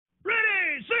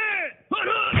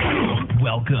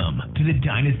Welcome to the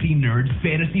Dynasty Nerds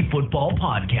Fantasy Football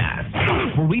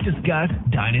Podcast, where we discuss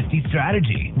Dynasty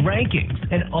strategy, rankings,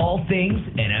 and all things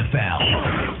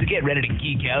NFL. So get ready to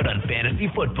geek out on fantasy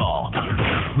football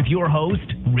with your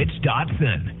host, Rich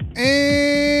Dotson.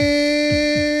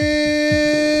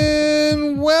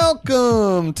 And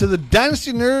welcome to the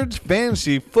Dynasty Nerds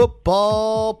Fantasy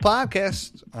Football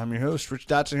Podcast. I'm your host, Rich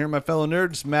Dotson, here with my fellow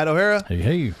nerds, Matt O'Hara.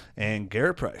 Hey. And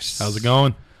Garrett Price. How's it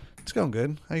going? It's going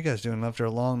good. How you guys doing after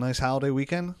a long, nice holiday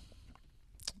weekend?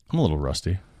 I'm a little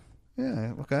rusty.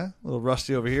 Yeah, okay. A little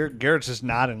rusty over here. Garrett's just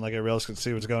nodding like everybody else can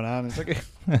see what's going on. He's like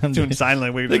doing sign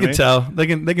language. They can tell. They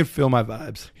can feel my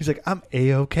vibes. He's like, I'm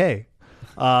A-okay.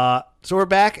 So we're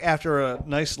back after a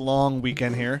nice long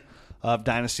weekend here of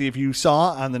Dynasty. If you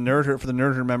saw on the Nerd Herd, for the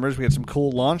Nerd Herd members, we had some cool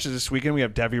launches this weekend. We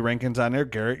have Devy rankings on there.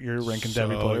 Garrett, you're ranking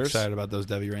Devy players. Excited about those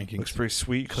Devy rankings. Looks pretty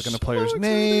sweet. Click on the player's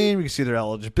name. You can see their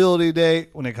eligibility date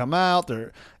when they come out,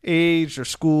 their age, their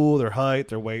school, their height,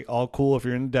 their weight. All cool if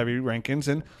you're in Devy rankings.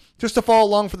 And just to follow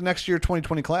along for the next year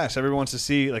 2020 class. Everyone wants to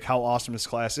see like how awesome this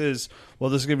class is. Well,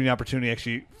 this is giving you an opportunity to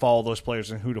actually follow those players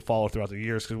and who to follow throughout the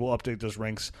years, because we'll update those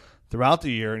ranks throughout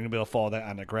the year, and you'll be able to follow that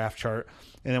on the graph chart.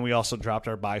 And then we also dropped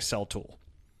our buy-sell tool,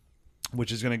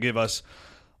 which is going to give us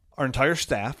our entire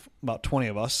staff, about 20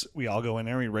 of us. We all go in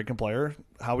there and we rank a player,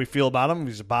 how we feel about him.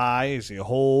 Is he a buy? Is he a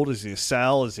hold? Is he a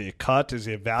sell? Is he a cut? Is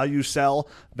he a value sell?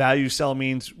 Value sell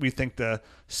means we think the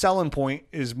selling point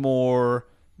is more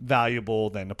valuable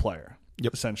than the player,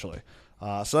 essentially.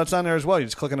 So that's on there as well. You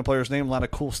just click on the player's name. A lot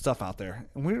of cool stuff out there.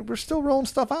 And we're still rolling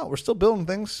stuff out. We're still building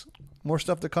things. More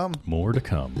stuff to come. More to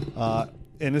come.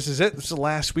 And this is it. This is the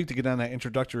last week to get on that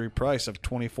introductory price of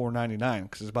 $24.99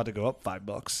 because it's about to go up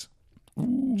 $5.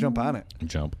 Jump on it.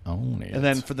 Jump on it. And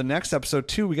then for the next episode,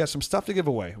 too, we got some stuff to give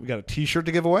away. We got a T-shirt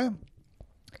to give away.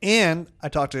 And I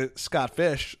talked to Scott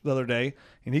Fish the other day,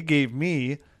 and he gave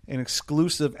me an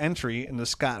exclusive entry in the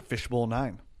Scott Fish Bowl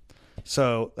 9.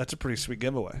 So that's a pretty sweet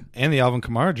giveaway. And the Alvin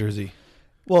Kamara jersey.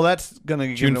 Well, that's going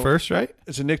to June 1st, right?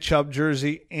 It's a Nick Chubb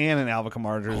jersey and an Alvin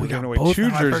Kamara jersey. We We're got giving away both two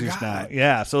now, I jerseys forgot. now.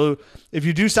 Yeah, so if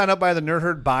you do sign up by the Nerd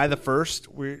Herd by the 1st,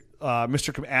 we at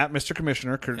Mr.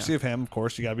 Commissioner, courtesy of him, of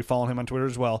course, you got to be following him on Twitter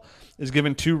as well, is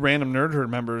giving two random Nerd Herd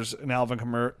members an Alvin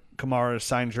Kamara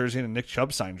signed jersey and a Nick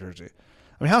Chubb signed jersey.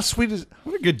 I mean, how sweet is...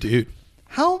 What a good dude.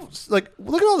 How, like,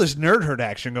 look at all this Nerd Herd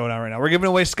action going on right now. We're giving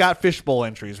away Scott Fish Bowl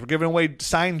entries. We're giving away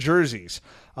signed jerseys.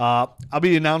 I'll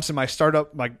be announcing my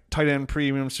startup, my tight end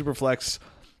premium Superflex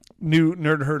new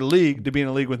Nerd Herd league to be in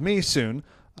a league with me soon.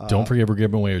 Don't forget we're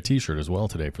giving away a T-shirt as well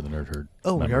today for the Nerd Herd.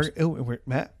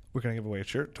 Matt, we're going to give away a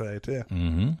shirt today too.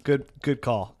 Mm-hmm. Good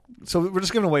call. So we're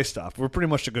just giving away stuff. We're pretty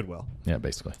much the Goodwill. Yeah,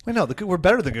 basically. Wait, no, we're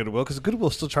better than Goodwill because Goodwill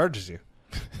still charges you.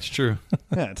 It's true.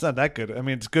 Yeah, it's not that good. I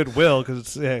mean, it's Goodwill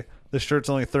because it's this shirt's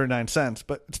only 39 cents,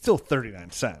 but it's still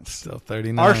 39 cents. Still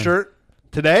 39. Our shirt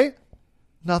today,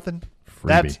 nothing.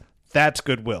 Freebie. That's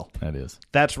Goodwill. That is.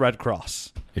 That's Red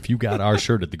Cross. If you got our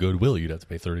shirt at the Goodwill, you'd have to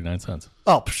pay 39 cents.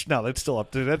 Oh, no, that's still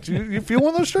up to that. You feel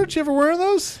one of those shirts? You ever wearing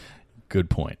those? Good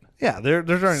point. Yeah, they're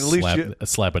starting at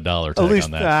least slap a dollar tag at least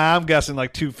on that. I'm guessing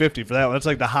like $2.50 for that one. That's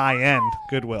like the high end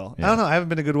Goodwill. Yeah. I don't know. I haven't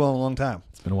been to Goodwill in a long time.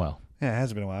 It's been a while. Yeah, it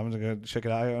has been a while. I'm gonna go check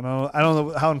it out. I don't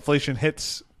know how inflation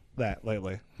hits that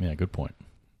lately. Yeah, good point.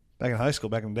 Back in high school,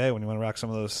 back in the day, when you want to rock some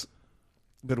of those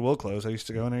Goodwill clothes, I used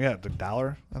to go in there. Yeah,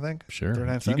 $1, I think. Sure.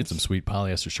 39 You cents. get some sweet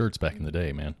polyester shirts back in the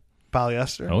day, man.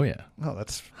 Polyester. Oh, yeah. Oh,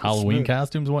 that's Halloween smooth.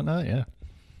 costumes and whatnot, yeah.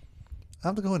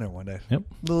 I'll have to go in there one day. Yep.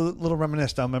 Little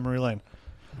reminisce down memory lane.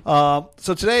 So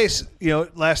today's,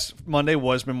 last Monday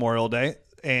was Memorial Day.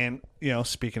 And,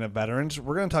 speaking of veterans,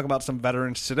 we're going to talk about some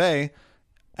veterans today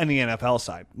on the NFL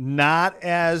side. Not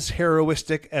as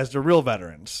heroistic as the real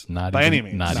veterans by any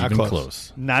means. Not even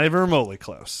close. Not even remotely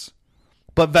close.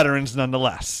 But veterans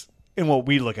nonetheless in what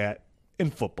we look at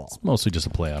in football. It's mostly just a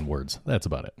play on words. That's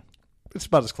about it. It's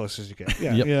about as close as you get.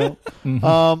 Yeah.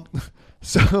 Yep.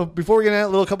 So before we get into a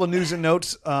little couple of news and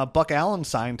notes, Buck Allen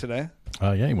signed today.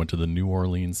 Yeah, he went to the New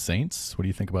Orleans Saints. What do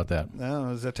you think about that? I don't know,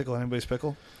 does that tickle anybody's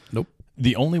pickle? Nope.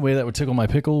 The only way that would tickle my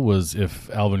pickle was if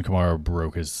Alvin Kamara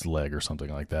broke his leg or something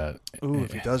like that. Ooh,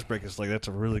 if he does break his leg, that's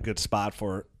a really good spot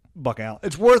for Buck Allen.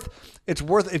 It's worth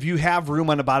if you have room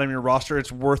on the bottom of your roster,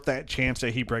 it's worth that chance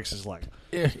that he breaks his leg.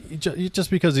 Yeah, just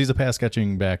because he's a pass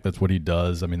catching back, that's what he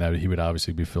does. I mean, he would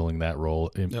obviously be filling that role.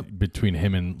 Between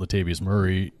him and Latavius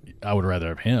Murray, I would rather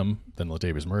have him than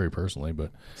Latavius Murray personally,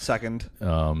 but second,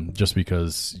 just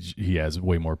because he has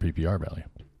way more PPR value.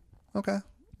 Okay,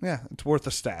 yeah, it's worth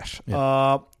a stash.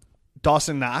 Yeah.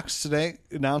 Dawson Knox today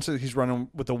announced that he's running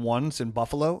with the ones in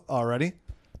Buffalo already.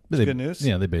 They, good news.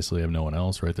 Yeah, they basically have no one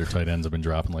else, right? Their tight ends have been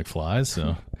dropping like flies.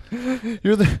 So,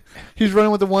 He's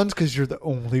running with the ones because you're the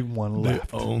only one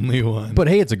left. The only one. but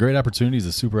hey, it's a great opportunity. He's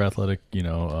a super athletic,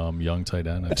 young tight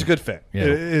end. It's a good fit. Yeah.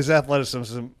 His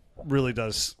athleticism really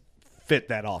does fit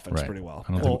that offense Right. pretty well.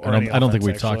 I don't think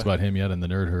we've talked about him yet in the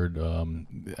Nerd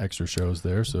Herd extra shows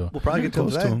there. So We'll probably get to him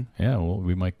Close to today. him. yeah, well,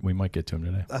 we might get to him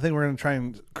today. I think we're going to try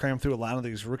and cram through a lot of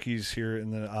these rookies here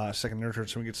in the second nurture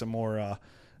so we get some more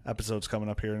episodes coming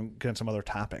up here and get on some other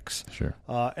topics. Sure.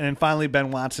 And then finally,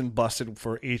 Ben Watson busted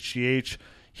for HGH.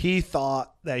 He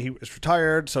thought that he was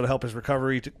retired, so to help his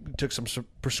recovery, took some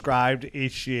prescribed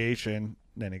HGH, and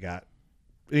then he got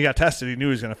tested. He knew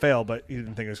he was going to fail, but he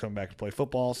didn't think he was coming back to play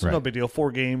football. So no Right. big deal.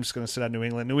 4 games, going to sit out New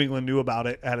England. New England knew about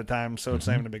it ahead of time, so it's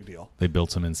not even a big deal. They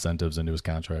built some incentives into his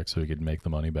contract so he could make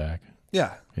the money back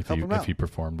Yeah, if help him out. he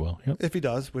performed well. Yep. If he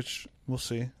does, which we'll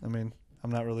see. I mean, I'm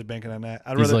not really banking on that.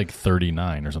 He's like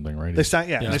 39 or something, right? They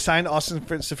signed, and they signed Austin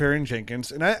Safarian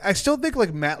Jenkins, and I still think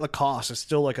like Matt Lacoste is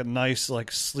still like a nice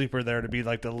like sleeper there to be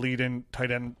like the lead-in tight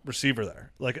end receiver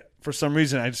there. Like for some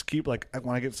reason, I just keep like I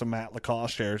want to get some Matt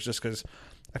Lacoste shares just because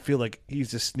I feel like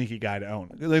he's a sneaky guy to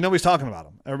own. Like nobody's talking about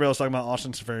him. Everybody else talking about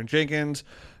Austin Safarian Jenkins,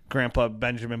 Grandpa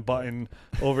Benjamin Button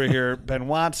over here, Ben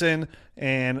Watson,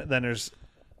 and then there's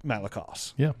Matt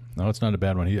Lacoste. Yeah, no, it's not a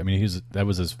bad one. That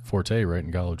was his forte, right,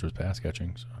 in college was pass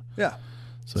catching. Yeah.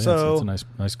 So it's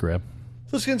a nice grab.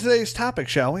 Let's get into today's topic,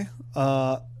 shall we?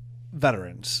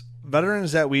 Veterans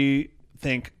that we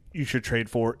think you should trade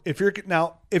for if you're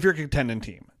a contending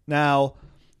team. Now,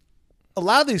 a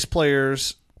lot of these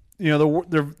players,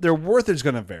 their worth is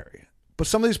going to vary. But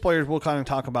some of these players we'll kind of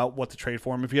talk about what to trade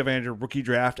for them. If you have a rookie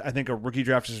draft, I think a rookie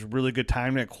draft is a really good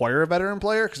time to acquire a veteran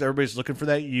player because everybody's looking for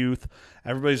that youth.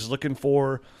 Everybody's looking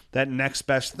for that next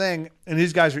best thing. And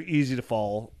these guys are easy to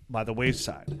fall by the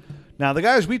wayside. Now, the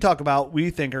guys we talk about,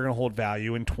 we think are going to hold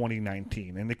value in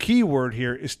 2019. And the key word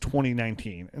here is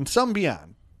 2019 and some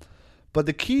beyond. But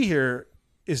the key here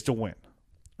is to win,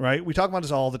 right? We talk about this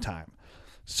all the time.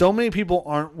 So many people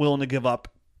aren't willing to give up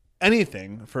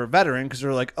anything for a veteran because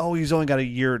they're like, oh, he's only got a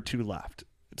year or 2 left.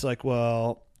 It's like,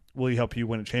 well, will he help you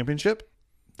win a championship?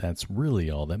 That's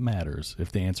really all that matters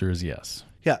if the answer is yes.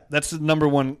 Yeah, that's the number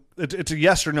one. It's a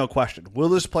yes or no question. Will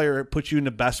this player put you in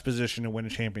the best position to win a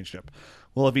championship?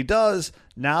 Well, if he does,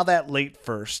 now that late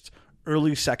first,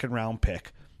 early second round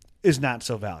pick is not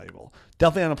so valuable.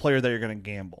 Definitely on a player that you're going to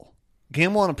gamble.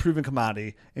 Gamble on a proven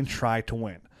commodity and try to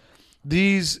win.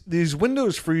 These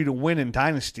windows for you to win in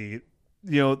Dynasty,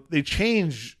 they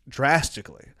change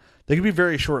drastically. They can be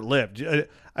very short-lived.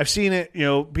 I've seen it,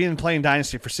 being playing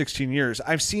Dynasty for 16 years.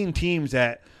 I've seen teams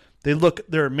that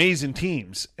they're amazing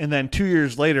teams, and then 2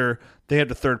 years later, they have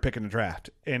the 3rd pick in the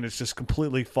draft, and it's just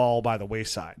completely fall by the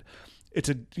wayside. It's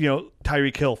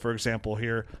Tyreek Hill, for example,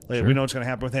 here. Sure. We know what's going to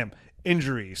happen with him.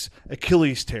 Injuries,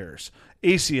 Achilles tears,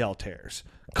 ACL tears,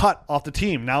 cut off the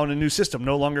team, now in a new system,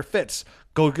 no longer fits.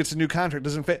 Gets a new contract,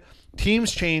 doesn't fit.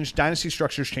 Teams change, dynasty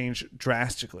structures change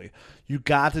drastically. You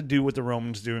got to do what the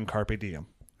Romans do in Carpe Diem,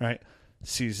 right?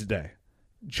 Seize the day.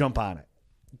 Jump on it.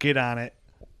 Get on it.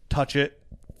 Touch it.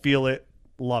 Feel it.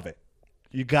 Love it.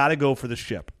 You got to go for the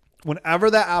ship.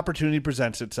 Whenever that opportunity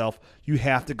presents itself, you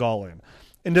have to go all in.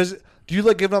 And do you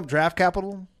like giving up draft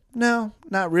capital? No,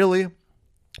 not really.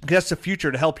 That's the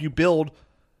future to help you build.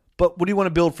 But what do you want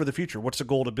to build for the future? What's the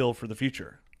goal to build for the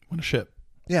future? Win a ship.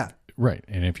 Yeah. Right.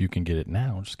 And if you can get it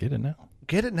now, just get it now.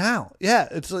 Get it now. Yeah.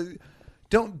 It's like,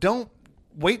 don't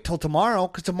wait till tomorrow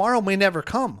because tomorrow may never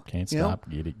come. Can't stop.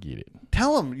 Get it.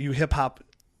 Tell them, you hip hop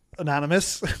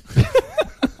anonymous.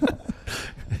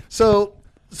 So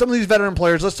some of these veteran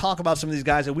players, let's talk about some of these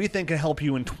guys that we think can help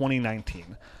you in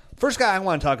 2019. First guy I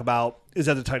want to talk about is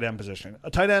at the tight end position. The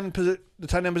tight end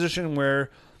position where,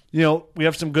 we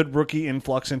have some good rookie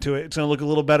influx into it. It's going to look a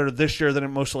little better this year than it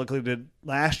most likely did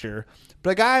last year. But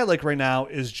a guy I like right now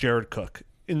is Jared Cook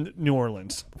in New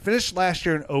Orleans. Finished last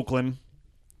year in Oakland.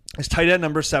 His tight end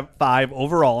number 5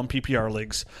 overall in PPR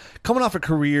leagues. Coming off a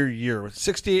career year with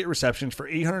 68 receptions for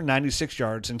 896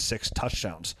 yards and 6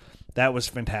 touchdowns. That was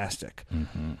fantastic.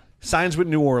 Mm-hmm. Signs with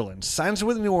New Orleans on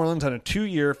a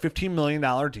 2-year, $15 million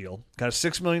deal. Got a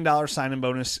 $6 million signing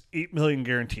bonus, $8 million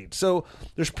guaranteed. So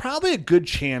there's probably a good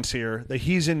chance here that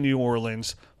he's in New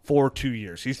Orleans for 2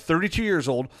 years. He's 32 years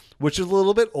old, which is a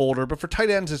little bit older, but for tight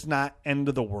ends, it's not end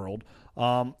of the world.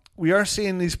 We are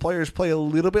seeing these players play a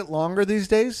little bit longer these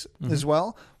days as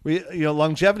well.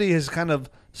 Longevity has kind of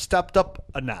stepped up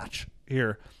a notch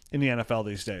here in the NFL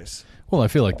these days. Well, I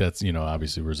feel like that's,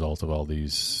 obviously a result of all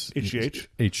these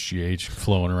HGH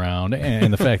flowing around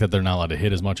and the fact that they're not allowed to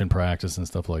hit as much in practice and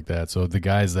stuff like that. So the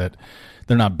guys that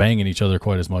they're not banging each other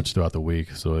quite as much throughout the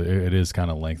week. So it is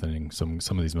kind of lengthening some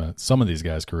of these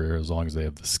guys' career as long as they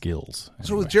have the skills.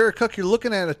 So with Jared Cook, you're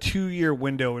looking at a 2-year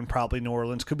window in probably New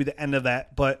Orleans. Could be the end of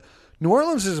that. But New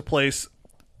Orleans is a place,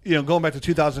 going back to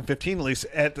 2015 at least,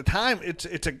 at the time, it's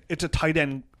a tight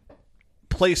end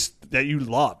place that you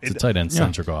love. It's a tight end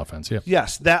centric offense. Yeah.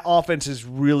 Yes, that offense is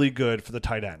really good for the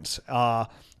tight ends.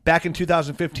 Back in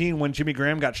 2015, when Jimmy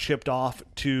Graham got shipped off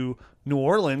to New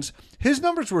Orleans, his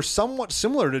numbers were somewhat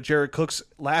similar to Jared Cook's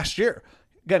last year.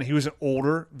 Again, he was an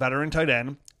older veteran tight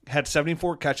end, had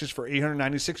 74 catches for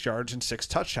 896 yards and 6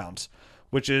 touchdowns,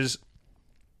 which is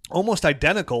almost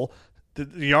identical.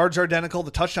 The yards are identical,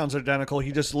 the touchdowns are identical.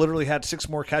 He just literally had 6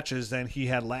 more catches than he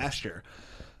had last year.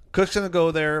 Cook's going to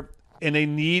go there. And they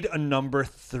need a number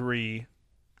 3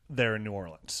 there in New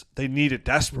Orleans. They need it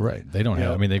desperately. Right. They don't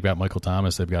have. I mean, they've got Michael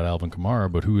Thomas, they've got Alvin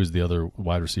Kamara, but who is the other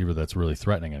wide receiver that's really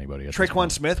threatening anybody?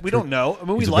 Traquan Smith. We don't know. I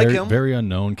mean, we He's like very, him. Very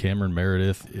unknown. Cameron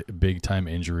Meredith, big time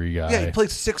injury guy. Yeah, he played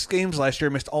 6 games last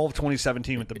year, missed all of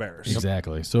 2017 with the Bears.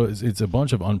 Exactly. So it's a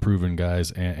bunch of unproven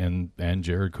guys and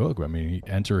Jared Cook. I mean,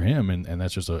 enter him, and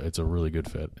that's just it's a really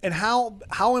good fit. And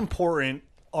how important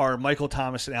are Michael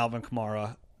Thomas and Alvin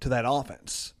Kamara to that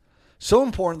offense? So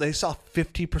important, they saw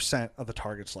 50% of the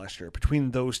targets last year between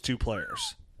those two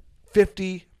players.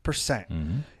 50%.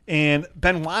 Mm-hmm. And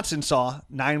Ben Watson saw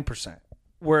 9%.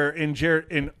 Where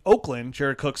in Oakland,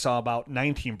 Jared Cook saw about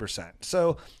 19%.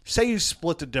 So say you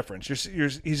split the difference. He's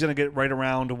going to get right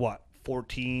around to what?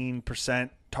 14%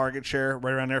 target share,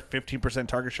 right around there, 15%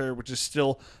 target share, which is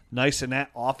still nice in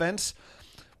that offense,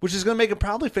 which is going to make him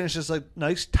probably finish as a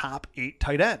nice top 8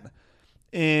 tight end.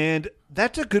 And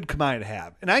that's a good commodity to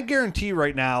have. And I guarantee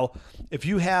right now, if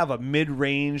you have a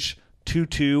mid-range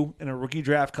 2-2 in a rookie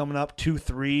draft coming up,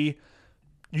 2-3,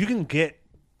 you can get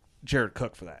Jared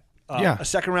Cook for that. A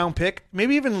second-round pick,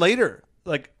 maybe even later.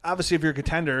 Like, obviously, if you're a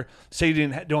contender, say you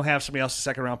don't have somebody else's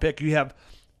second-round pick, you have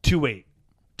 2-8,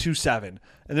 2-7.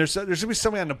 And there's going to be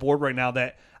somebody on the board right now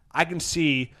that I can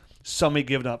see somebody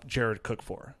giving up Jared Cook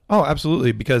for. Oh,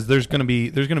 absolutely, because there's going to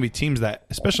be teams that,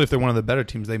 especially if they're one of the better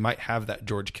teams, they might have that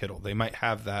George Kittle, they might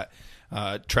have that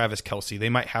Travis Kelce, they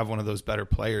might have one of those better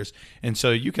players, and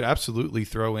so you could absolutely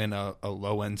throw in a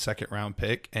low end second round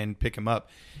pick and pick him up.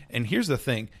 And here's the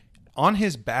thing: on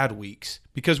his bad weeks,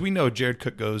 because we know Jared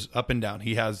Cook goes up and down,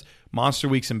 he has monster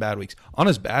weeks and bad weeks. On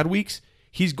his bad weeks,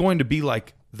 he's going to be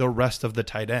like the rest of the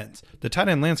tight ends. The tight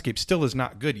end landscape still is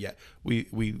not good yet. We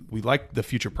like the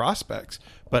future prospects,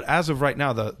 but as of right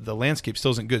now, the landscape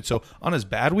still isn't good. So on his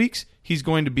bad weeks, he's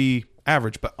going to be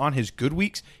average, but on his good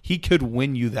weeks, he could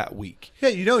win you that week.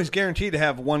 Yeah, he's guaranteed to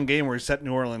have one game where he set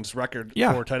New Orleans' record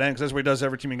for tight end, because that's what he does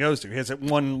every team he goes to. He has that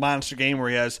one monster game where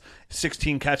he has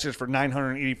 16 catches for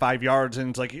 985 yards, and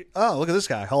it's like, oh, look at this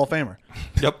guy, Hall of Famer.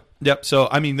 Yep. So,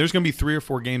 I mean, there's going to be 3 or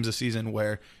 4 games a season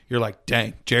where you're like,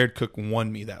 dang, Jared Cook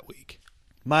won me that week.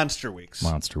 Monster weeks,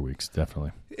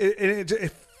 definitely.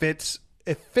 It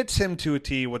fits him to a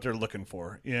T what they're looking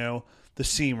for. The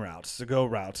seam routes, the go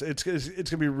routes. It's going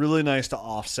to be really nice to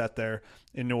offset there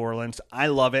in New Orleans. I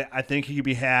love it. I think he could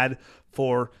be had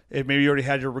for, maybe you already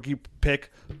had your rookie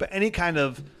pick, but any kind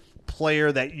of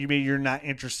player that you're not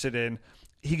interested in,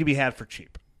 he could be had for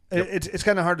cheap. Yep. It's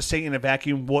kind of hard to say in a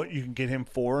vacuum what you can get him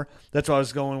for. That's why I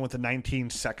was going with a 19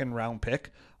 second round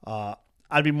pick.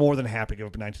 I'd be more than happy to give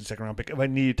up a 19 second round pick if I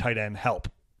needed tight end help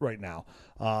right now.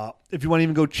 If you want to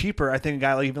even go cheaper, I think a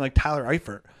guy like Tyler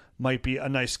Eifert might be a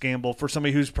nice gamble for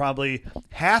somebody who's probably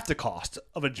half the cost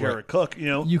of a Jared Cook.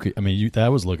 You could. I mean, I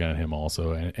was looking at him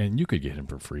also, and you could get him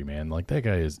for free, man. Like, that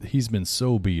guy he's been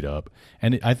so beat up,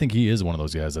 and I think he is one of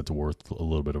those guys that's worth a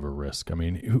little bit of a risk. I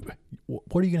mean,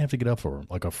 what are you gonna have to get up for him?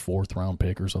 Like a 4th round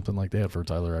pick or something like that for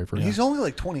Tyler Eifert? He's only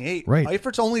like 28. Right.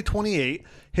 Eifert's only 28.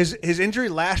 His injury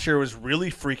last year was really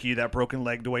freaky. That broken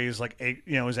leg, the way he's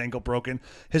his ankle broken.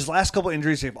 His last couple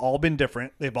injuries, they've all been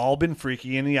different. They've all been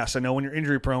freaky. And yes, I know when you're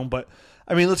injury prone, but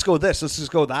I mean, let's go with this. Let's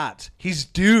just go with that. He's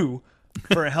due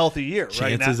for a healthy year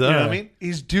right now. You know what I mean?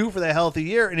 He's due for that healthy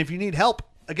year. And if you need help,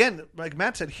 again, like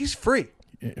Matt said, he's free.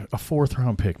 A 4th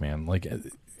round pick, man. Like,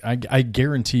 I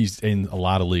guarantee in a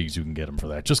lot of leagues you can get him for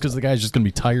that. Just because the guy's just going to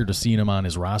be tired of seeing him on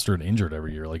his roster and injured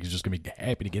every year. Like, he's just going to be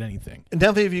happy to get anything. And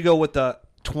definitely if you go with the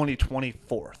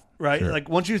 2024, right? Sure. Like,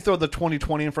 once you throw the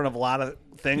 2020 in front of a lot of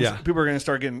things, people are going to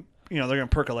start getting, they're going to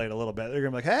percolate a little bit. They're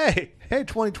going to be like, hey,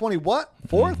 2020 what?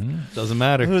 4th? Mm-hmm. Doesn't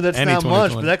matter. Ooh, that's not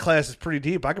much, but that class is pretty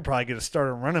deep. I could probably get a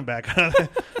starter running back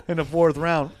in the 4th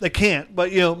round. They can't,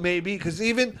 but, maybe, because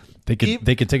even They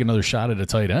could take another shot at a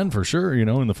tight end for sure, in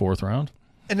the 4th round.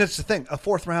 And that's the thing. A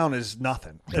 4th round is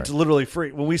nothing. Right. It's literally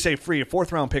free. When we say free, a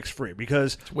 4th round pick's free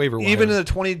because waiver wire. Even in the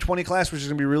 2020 class, which is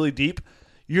going to be really deep,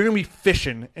 you're going to be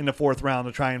fishing in the 4th round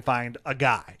to try and find a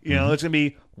guy. There's going to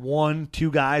be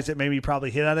 1-2 guys that maybe probably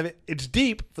hit out of it. It's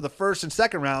deep for the 1st and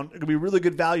 2nd round. It could be really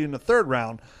good value in the 3rd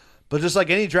round. But just like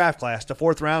any draft class, the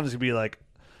 4th round is going to be like,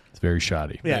 it's very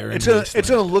shoddy. Yeah, it's going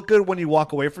to look good when you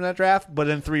walk away from that draft, but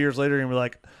then 3 years later, you're going to be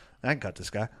like, I can cut this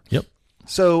guy. Yep.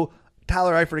 So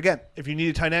Tyler Eifert, again, if you need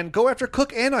a tight end, go after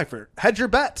Cook and Eifert. Hedge your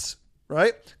bets,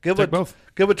 right? Give both.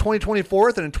 Give a 2020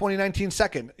 4th and a 2019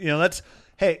 2nd. That's,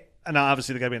 hey, and now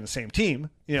obviously they got to be on the same team,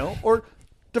 or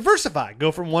diversify.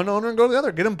 Go from one owner and go to the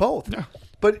other. Get them both. Yeah.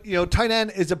 But, tight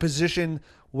end is a position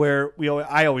where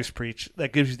I always preach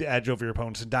that gives you the edge over your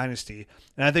opponents in Dynasty.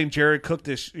 And I think Jared Cook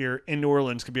this year in New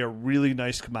Orleans could be a really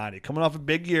nice commodity. Coming off a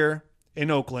big year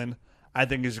in Oakland, I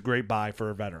think is a great buy for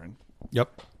a veteran.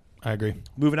 Yep, I agree.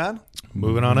 Moving on?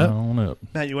 Moving on up.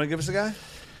 Matt, you want to give us a guy? All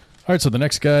right, so the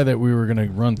next guy that we were going to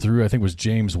run through, I think, was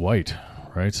James White,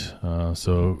 right?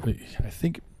 So I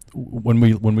think when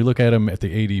we look at him at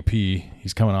the ADP,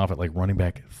 he's coming off at like running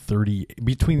back 30,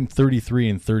 between 33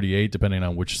 and 38, depending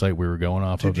on which site we were going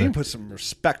off of. You can put some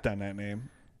respect on that name.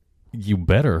 You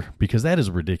better, because that is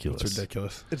ridiculous. It's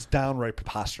ridiculous. It's downright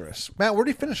preposterous. Matt, where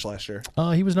did he finish last year?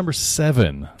 He was number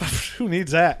 7. Who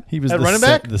needs that? He was the running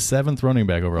back? The 7th running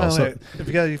back overall. Oh, so, if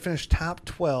you finish top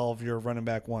 12, you're running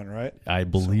back 1, right? I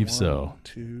believe so. 1,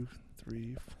 2,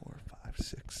 3, 4, 5,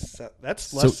 6, 7.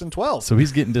 That's less than 12. So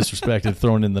he's getting disrespected,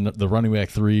 thrown in the running back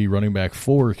 3, running back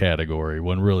 4 category,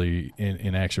 when really,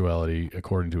 in actuality,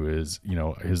 according to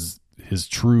his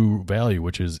true value,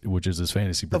 which is his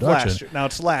fantasy production. Last year. Now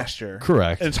it's last year.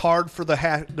 Correct. And it's hard for the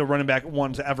running back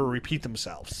ones to ever repeat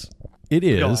themselves. It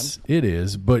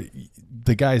is, but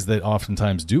the guys that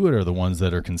oftentimes do it are the ones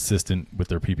that are consistent with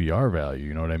their PPR value.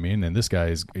 You know what I mean? And this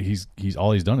guy he's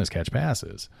all he's done is catch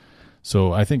passes.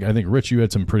 So I think Rich, you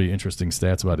had some pretty interesting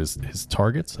stats about his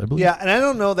targets, I believe. Yeah, and I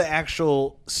don't know the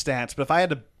actual stats, but if I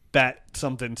had to bet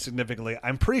something significantly,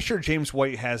 I'm pretty sure James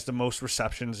White has the most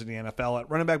receptions in the NFL at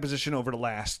running back position over the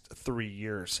last 3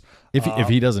 years. If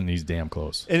he doesn't, he's damn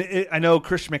close. And I know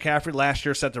Christian McCaffrey last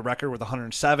year set the record with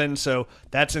 107, so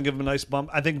that's going to give him a nice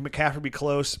bump. I think McCaffrey would be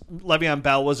close. Le'Veon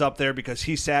Bell was up there because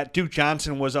he sat. Duke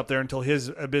Johnson was up there until his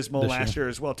abysmal last year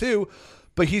as well, too.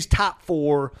 But he's top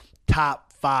 4,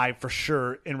 top 5 for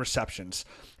sure in receptions.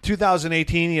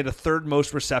 2018, he had the 3rd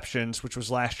most receptions, which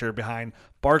was last year behind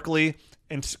Barkley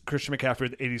and Christian McCaffrey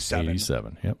with 87.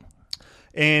 87, yep.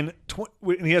 And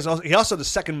he also had the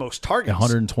 2nd most targets.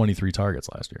 123 targets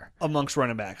last year amongst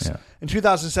running backs. Yeah. In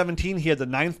 2017, he had the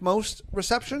 9th most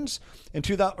receptions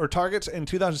targets. In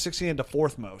 2016, he had the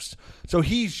 4th most. So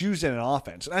he's used in an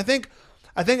offense. And I think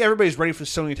everybody's ready for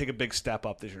Sony to take a big step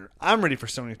up this year. I'm ready for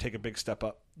Sony to take a big step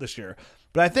up this year.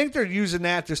 But I think they're using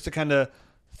that just to kind of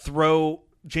throw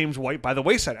James White by the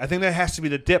wayside. I think that has to be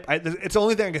the dip. It's the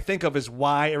only thing I can think of is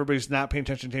why everybody's not paying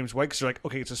attention to James White, because they're like,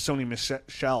 okay, it's a Sony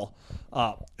Michel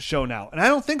show now. And I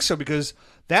don't think so, because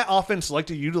that offense like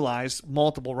to utilize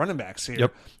multiple running backs here.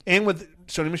 Yep. And with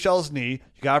Sony Michel's knee,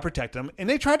 you got to protect him. And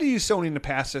they tried to use Sony in the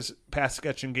pass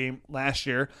sketching game last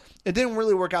year. It didn't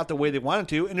really work out the way they wanted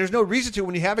to, and there's no reason to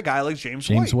when you have a guy like James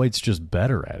White. James White's just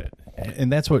better at it.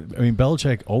 And that's what,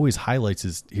 Belichick always highlights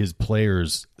his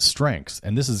players' strengths,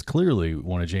 and this is clearly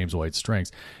one of James White's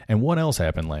strengths. And what else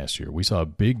happened last year? We saw a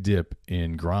big dip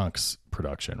in Gronk's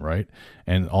production, right?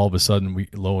 And all of a sudden,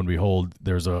 lo and behold,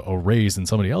 there's a raise in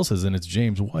somebody else's, and it's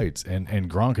James White's. And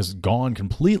Gronk is gone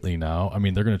completely now.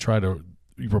 They're going to try to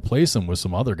replace him with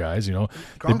some other guys,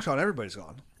 Gronk's gone, everybody's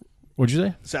gone. What'd you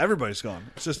say? So everybody's gone.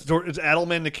 It's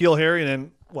Edelman, N'Keal Harry, and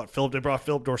then they brought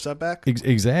Philip Dorsett back?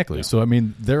 Exactly. Yeah. So,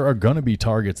 there are going to be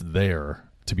targets there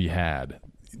to be had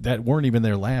that weren't even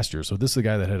there last year. So this is a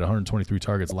guy that had 123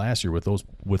 targets last year with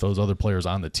those other players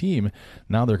on the team.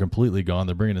 Now they're completely gone.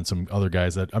 They're bringing in some other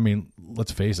guys that,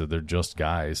 let's face it, they're just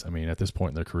guys. At this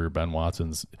point in their career, Ben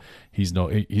Watson's, he's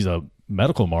a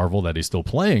medical marvel that he's still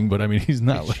playing, but he's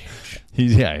not.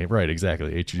 Exactly.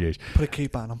 HGH. Put a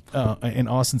cape on him. And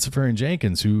Austin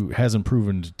Seferian-Jenkins, who hasn't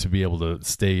proven to be able to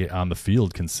stay on the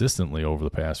field consistently over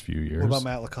the past few years. What about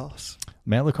Matt LaCosse?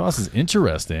 Matt LaCosse is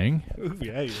interesting.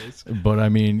 Yeah, he is. But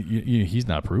he's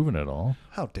not proven at all.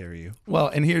 How dare you? Well,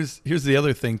 and here's the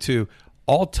other thing too.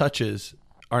 All touches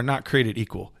are not created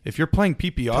equal. If you're playing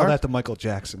PPR, tell that to Michael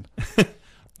Jackson.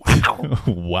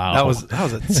 Wow. That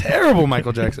was a terrible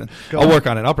Michael Jackson. I'll work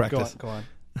on it. I'll practice. Go on.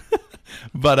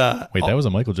 But wait, that was a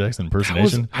Michael Jackson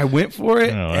impersonation. I went for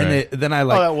it, and then I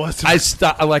that was I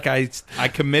stopped. I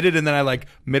committed, and then I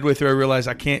midway through I realized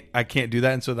I can't do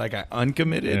that, and so I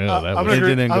uncommitted. Yeah, I'm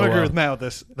gonna agree with Matt with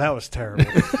this. That was terrible.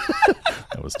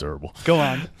 That was terrible. Go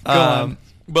on. Go on.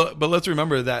 But let's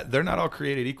remember that they're not all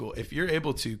created equal. If you're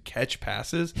able to catch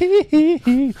passes,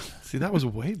 see, that was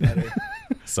way better.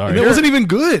 Sorry, That wasn't even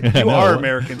good. You are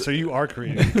American, so you are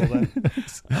created equal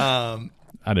then.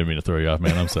 I didn't mean to throw you off,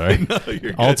 man. I'm sorry. No,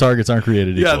 you're all good. targets aren't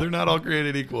created equal. Yeah, they're not all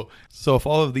created equal. So if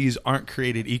all of these aren't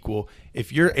created equal,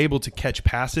 if you're able to catch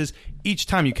passes, each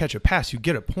time you catch a pass, you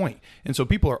get a point. And so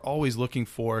people are always looking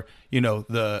for,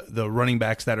 the running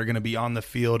backs that are going to be on the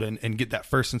field and get that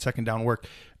first and second down work.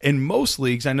 In most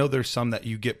leagues, I know there's some that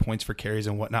you get points for carries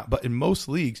and whatnot, but in most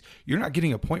leagues, you're not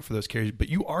getting a point for those carries, but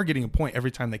you are getting a point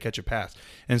every time they catch a pass.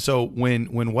 And so when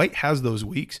White has those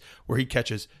weeks where he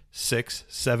catches 6,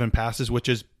 7 passes, which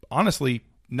is honestly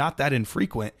not that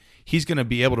infrequent, he's going to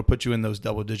be able to put you in those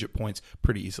double-digit points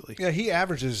pretty easily. Yeah, he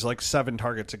averages 7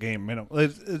 targets a game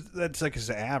minimum. That's like his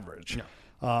average.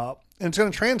 Yeah. And it's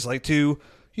going to translate to,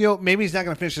 maybe he's not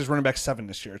going to finish his running back 7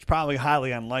 this year. It's probably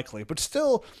highly unlikely. But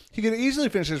still, he could easily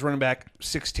finish his running back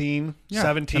 16,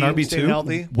 17, an RB2. staying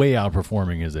healthy. Way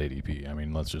outperforming his ADP. I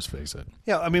mean, let's just face it.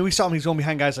 Yeah, I mean, we saw him. He's going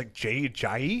behind guys like Jay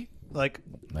Ajayi.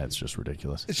 That's just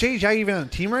ridiculous. Is Jay Ajayi even on the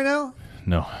team right now?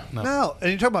 No.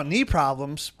 And you talk about knee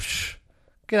problems.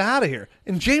 Get out of here.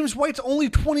 And James White's only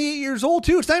 28 years old,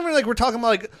 too. It's not even like we're talking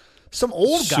about some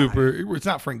old guy. It's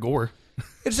not Frank Gore.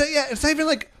 It's not even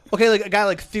a guy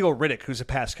like Theo Riddick, who's a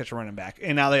pass catcher running back.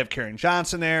 And now they have Kerryon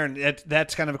Johnson there, and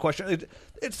that's kind of a question.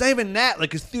 It's not even that.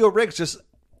 Because Theo Riddick's just...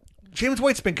 James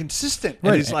White's been consistent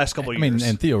in these last couple of years. I mean,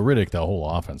 and Theo Riddick, the whole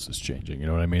offense is changing. You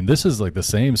know what I mean? This is the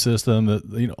same system. That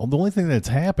the only thing that's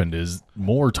happened is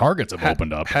more targets have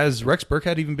opened up. Has Rex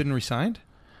Burkhead even been re-signed?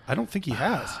 I don't think he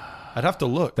has. I'd have to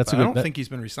look. I don't think he's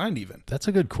been re-signed even. That's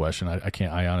a good question. I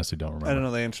can't. I honestly don't remember. I don't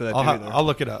know the answer to that either. I'll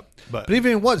look it up. But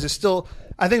even if it was, it's still...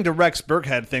 I think the Rex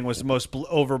Burkhead thing was the most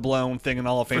overblown thing in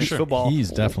all of fantasy football.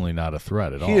 He's definitely not a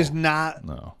threat at all. He is not...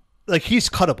 No. He's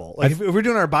cuttable. If we're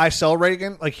doing our buy-sell rate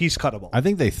again, he's cuttable. I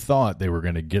think they thought they were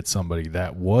going to get somebody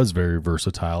that was very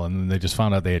versatile, and then they just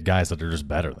found out they had guys that are just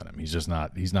better than him. He's just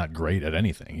not. He's not great at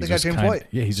anything. He's just James White.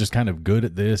 Yeah, he's just kind of good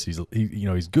at this. He's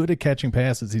good at catching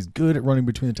passes. He's good at running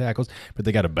between the tackles. But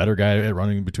they got a better guy at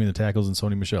running between the tackles in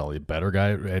Sony Michel. A better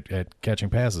guy at catching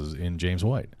passes in James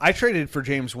White. I traded for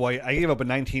James White. I gave up a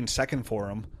 19-second for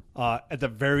him at the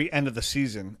very end of the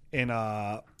season in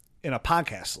a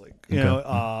podcast league.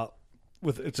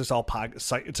 It's just all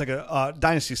site. It's like a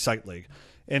dynasty site league,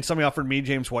 and somebody offered me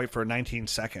James White for a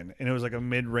 19-second, and it was like a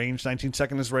mid-range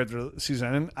 19-second is right after the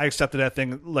season ended. I accepted that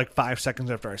thing 5 seconds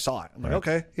after I saw it. I'm like,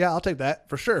 okay, yeah, I'll take that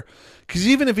for sure. Because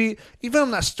even if I'm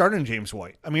not starting James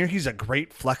White, I mean, he's a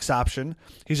great flex option.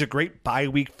 He's a great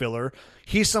bye-week filler.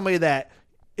 He's somebody that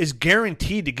is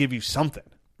guaranteed to give you something,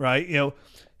 right?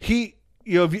 Here's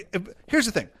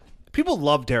the thing: people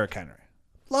love Derrick Henry,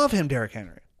 Derrick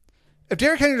Henry. If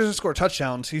Derrick Henry doesn't score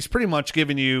touchdowns, he's pretty much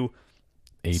giving you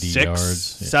 80 6, yards,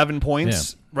 7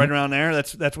 points, right around there.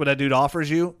 That's what that dude offers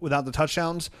you without the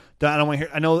touchdowns. I don't want to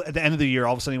hear. I know at the end of the year,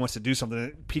 all of a sudden he wants to do something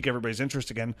to pique everybody's interest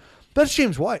again. But it's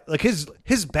James White.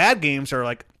 His bad games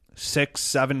are 6,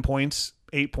 7 points,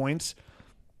 8 points.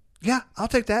 Yeah, I'll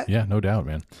take that. Yeah, no doubt,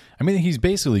 man. I mean, he's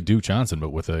basically Duke Johnson,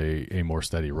 but with a more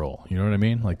steady role. You know what I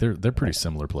mean? They're pretty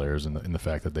similar players in the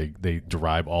fact that they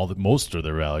derive most of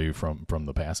their value from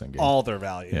the passing game. All their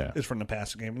value is from the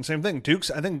passing game. And same thing,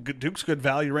 I think Duke's good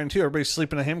value right too. Everybody's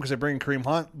sleeping on him because they bring Kareem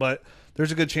Hunt, but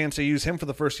there's a good chance they use him for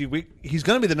the first few weeks. He's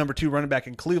going to be the number 2 running back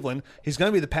in Cleveland. He's going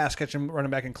to be the pass catching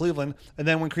running back in Cleveland. And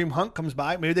then when Kareem Hunt comes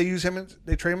by, maybe they use him and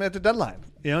they trade him at the deadline.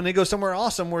 And they go somewhere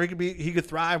awesome where he could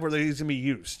thrive, where he's going to be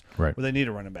used, right, where they need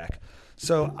a running back.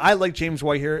 So I like James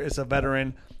White here as a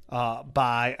veteran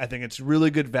buy. I think it's really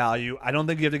good value. I don't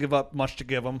think you have to give up much to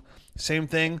give him. Same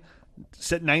thing,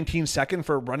 set 19-second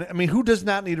for a running. I mean, who does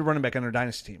not need a running back on their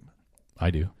dynasty team? I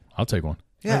do. I'll take one.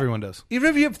 Yeah. Everyone does. Even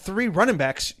if you have 3 running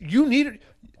backs, you need it.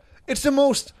 It's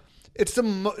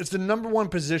the number one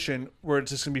position where it's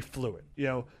just going to be fluid.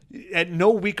 At no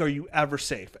week are you ever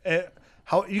safe.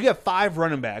 You get 5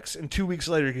 running backs, and 2 weeks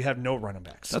later you have no running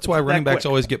backs. That's why running backs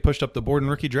always get pushed up the board in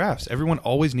rookie drafts. Everyone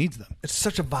always needs them. It's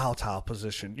such a volatile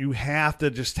position. You have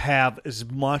to just have as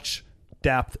much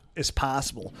depth as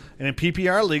possible. And in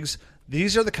PPR leagues,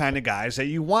 these are the kind of guys that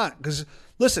you want. Because,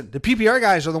 listen, the PPR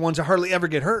guys are the ones that hardly ever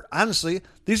get hurt. Honestly,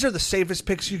 these are the safest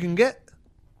picks you can get,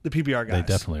 the PPR guys.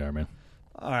 They definitely are, man.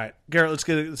 All right, Garrett, let's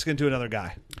get into another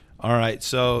guy. All right,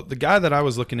 so the guy that I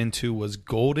was looking into was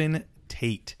Golden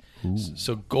Tate.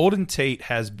 So Golden Tate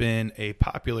has been a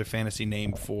popular fantasy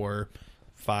name for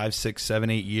 5, 6, 7,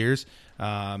 8 years.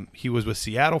 He was with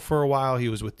Seattle for a while. He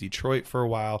was with Detroit for a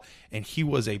while, and he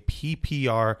was a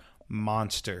PPR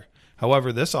monster.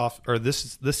 However,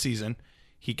 this season,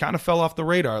 he kind of fell off the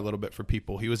radar a little bit for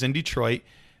people. He was in Detroit.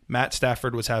 Matt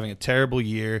Stafford was having a terrible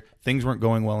year. Things weren't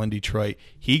going well in Detroit.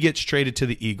 He gets traded to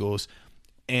the Eagles,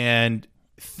 and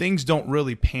things don't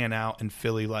really pan out in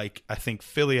Philly like I think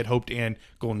Philly had hoped and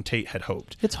Golden Tate had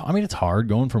hoped. It's hard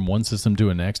going from one system to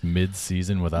the next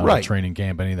mid-season without a training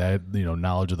camp. Any of that,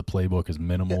 knowledge of the playbook is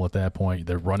minimal at that point.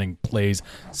 They're running plays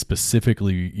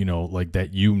specifically, like that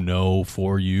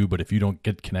for you, but if you don't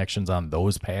get connections on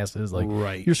those passes,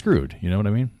 you're screwed. You know what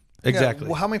I mean? Exactly.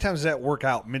 Well, how many times does that work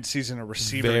out? Mid-season, a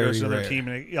receiver goes to another team,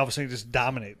 and he obviously just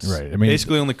dominates. Right. I mean,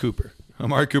 basically only Cooper.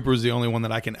 Amari Cooper was the only one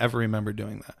that I can ever remember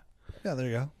doing that. Yeah, there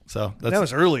you go. So that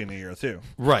was early in the year too.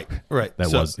 Right. That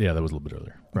was a little bit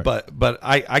earlier. Right. But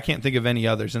I can't think of any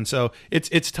others, and so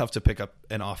it's tough to pick up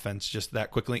an offense just that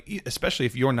quickly, especially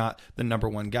if you're not the number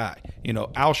one guy.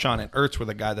 Alshon and Ertz were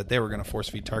the guy that they were going to force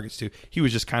feed targets to. He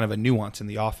was just kind of a nuance in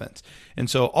the offense, and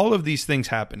so all of these things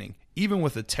happening, even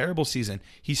with a terrible season,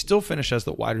 he still finished as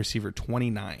the wide receiver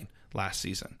 29 last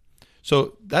season.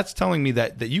 So that's telling me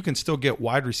that you can still get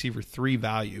wide receiver 3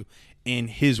 value in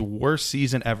his worst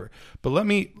season ever. But let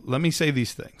me say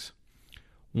these things.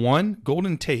 One,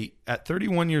 Golden Tate at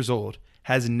 31 years old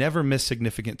has never missed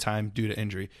significant time due to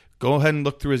injury. Go ahead and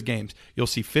look through his games. You'll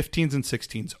see 15s and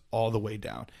 16s all the way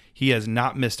down. He has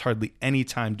not missed hardly any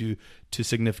time due to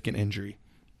significant injury.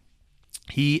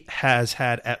 He has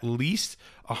had at least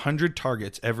 100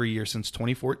 targets every year since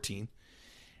 2014.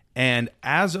 And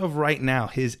as of right now,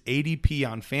 his ADP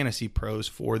on Fantasy Pros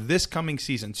for this coming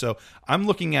season. So I'm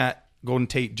looking at Golden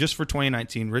Tate just for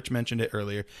 2019. Rich mentioned it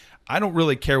earlier. I don't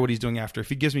really care what he's doing after. If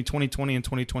he gives me 2020 and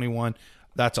 2021,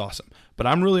 that's awesome. But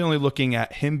I'm really only looking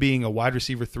at him being a wide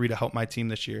receiver 3 to help my team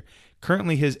this year.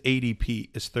 Currently, his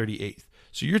ADP is 38th.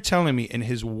 So you're telling me in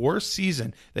his worst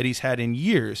season that he's had in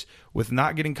years with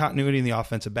not getting continuity in the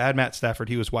offense, a bad Matt Stafford,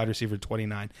 he was wide receiver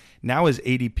 29. Now his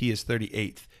ADP is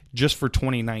 38th just for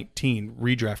 2019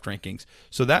 redraft rankings.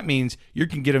 So that means you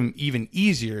can get him even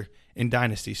easier in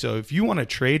Dynasty. So if you want to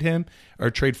trade him or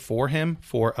trade for him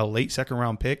for a late second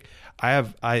round pick, I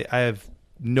have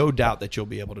no doubt that you'll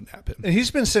be able to nab him. And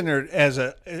he's been sitting there as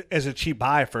a cheap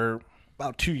buy for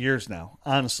about 2 years now,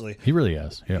 honestly. He really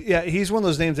has. Yeah, he's one of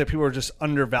those names that people are just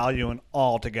undervaluing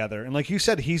altogether. And like you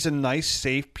said, he's a nice,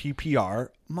 safe PPR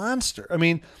monster. I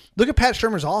mean, look at Pat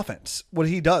Shurmur's offense, what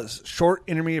he does. Short,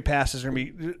 intermediate passes are going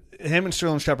to be him and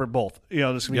Sterling Shepard both.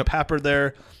 There's going to be Pepper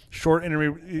there. Short,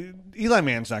 intermediate. Eli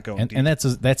Mann's not going deep. And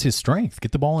that's his strength.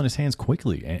 Get the ball in his hands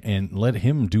quickly and let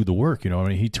him do the work.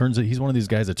 He's one of these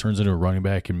guys that turns into a running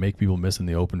back, can make people miss in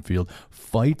the open field.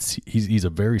 Fights. He's a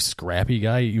very scrappy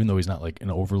guy, even though he's not like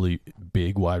an overly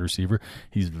big wide receiver.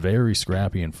 He's very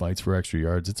scrappy and fights for extra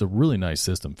yards. It's a really nice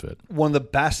system fit. One of the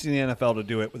best in the NFL to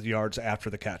do it with yards after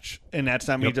the catch. And that's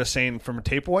not me just saying from a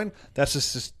tape point. That's a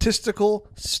statistical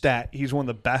stat. He's one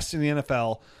of the best in the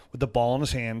NFL with the ball in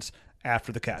his hands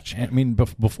after the catch. I mean,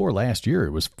 before last year,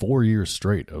 it was 4 years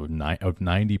straight of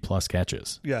 90-plus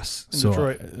catches. Yes, in so,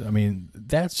 Detroit. I mean,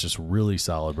 that's just really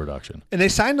solid production. And they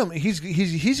signed him.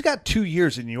 He's got 2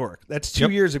 years in New York. That's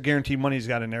 2 years of guaranteed money he's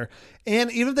got in there.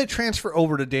 And even if they transfer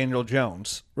over to Daniel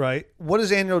Jones, right? What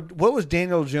was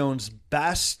Daniel Jones'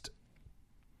 best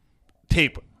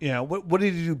tape? What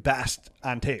did he do best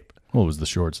on tape? Well, it was the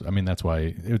shorts. I mean, that's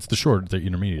why it's the short, the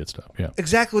intermediate stuff. Yeah,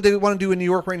 exactly what they want to do in New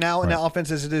York right now in that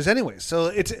offense as it is anyway.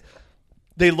 So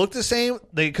they look the same.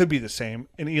 They could be the same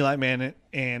in Eli Manning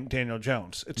and Daniel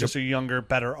Jones. It's just a younger,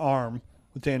 better arm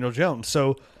with Daniel Jones.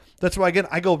 So that's why, again,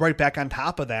 I go right back on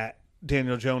top of that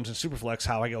Daniel Jones and Superflex,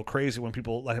 how I go crazy when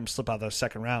people let him slip out of the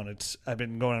second round. I've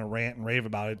been going on a rant and rave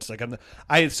about it. It's like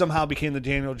I somehow became the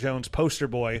Daniel Jones poster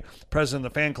boy, president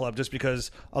of the fan club, just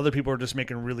because other people are just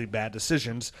making really bad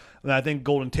decisions. And I think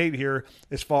Golden Tate here,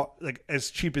 as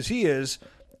cheap as he is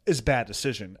bad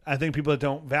decision. I think people that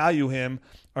don't value him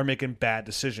are making bad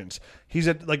decisions. He's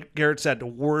like Garrett said, the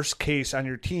worst case on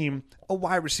your team, a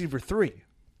wide receiver 3.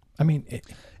 I mean,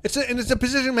 it's a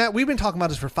position, Matt. We've been talking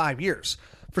about this for 5 years.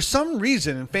 For some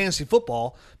reason in fantasy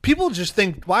football, people just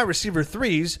think wide receiver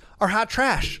 3s are hot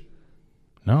trash.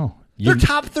 No. They're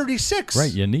top 36.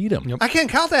 Right, you need them. I can't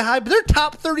count that high, but they're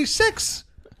top 36.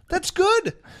 That's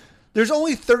good. There's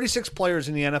only 36 players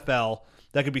in the NFL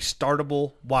that could be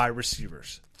startable wide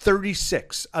receivers.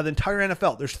 36 out of the entire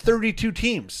NFL. There's 32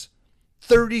 teams.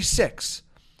 36.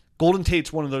 Golden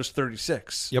Tate's one of those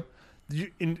 36. Yep.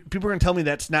 And people are going to tell me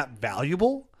that's not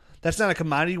valuable? That's not a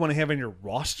commodity you want to have in your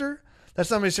roster? That's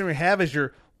not something you have as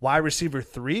your wide receiver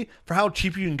 3 for how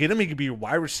cheap you can get him. He could be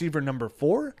wide receiver number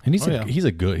 4. And he's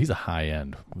a high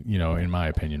end, in my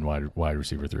opinion, wide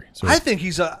receiver 3. So I think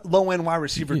he's a low end wide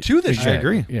receiver 2 this year. I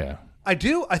agree. Yeah, I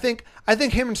do. I think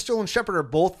him and Sterling Shepard are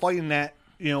both fighting that.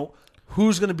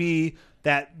 Who's going to be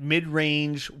that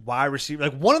mid-range wide receiver?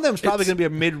 Like one of them is probably going to be a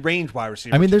mid-range wide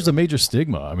receiver. I mean, there's a major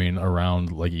stigma.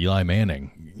 around like Eli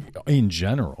Manning in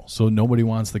general. So nobody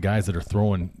wants the guys that are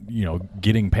throwing,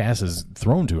 getting passes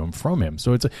thrown to him from him.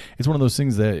 So it's one of those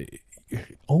things that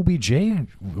OBJ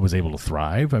was able to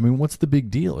thrive. I mean, what's the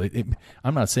big deal?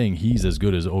 I'm not saying he's as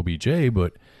good as OBJ,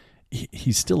 but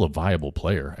he's still a viable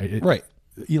player. Right.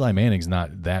 Eli Manning's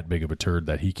not that big of a turd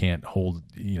that he can't hold,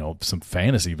 some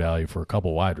fantasy value for a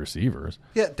couple wide receivers.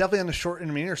 Yeah, definitely on the short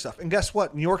intermediate stuff. And guess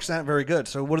what? New York's not very good.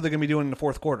 So what are they going to be doing in the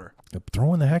fourth quarter? They're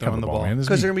throwing the heck out of the ball, man.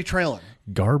 Because they're going to be trailing.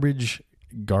 Garbage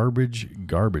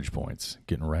points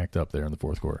getting racked up there in the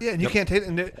fourth quarter. Yeah, and you can't take it.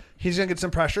 And he's going to get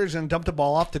some pressure. He's going to dump the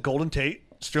ball off to Golden Tate,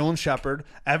 Sterling Shepard,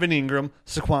 Evan Ingram,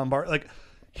 Saquon Barkley.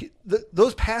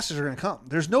 Those passes are going to come.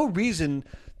 There's no reason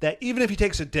that even if he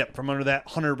takes a dip from under that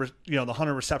 100, the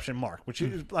 100 reception mark, which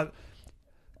is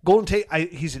Golden Tate,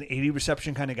 he's an 80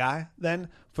 reception kind of guy. Then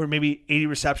for maybe 80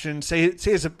 receptions, say it's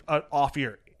an off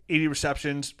year, 80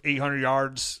 receptions, 800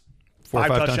 yards, 5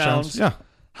 touchdowns. Yeah,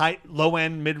 low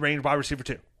end, mid range wide receiver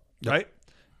 2, right?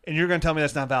 And you're going to tell me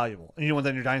that's not valuable, and you want that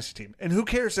in your dynasty team. And who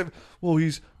cares if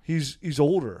he's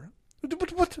older?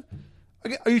 What?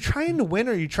 Are you trying to win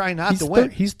or are you trying not to win?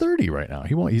 He's 30 right now.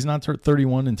 He's not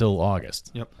 31 until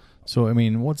August. Yep. So I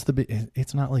mean,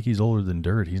 it's not like he's older than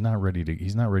dirt. He's not ready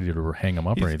to hang him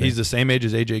up or anything. He's the same age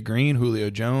as AJ Green, Julio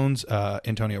Jones,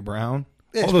 Antonio Brown.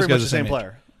 Yeah, all those guys are the same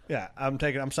player. Yeah,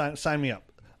 sign me up.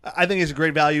 I think he's a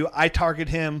great value. I target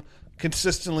him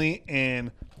consistently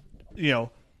in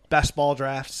best ball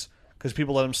drafts because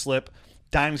people let him slip.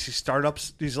 Dynasty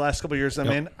startups these last couple of years I'm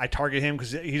in, I target him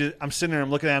because I'm sitting there, I'm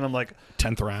looking at him, I'm like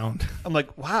 10th round. I'm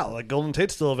like, wow, like Golden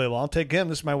Tate's still available. I'll take him.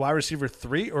 This is my wide receiver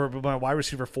 3 or my wide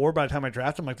receiver 4 by the time I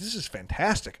draft him. I'm like, this is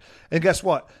fantastic. And guess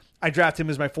what? I draft him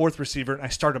as my 4th receiver and I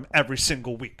start him every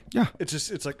single week. Yeah. It's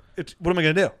what am I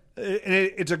going to do? And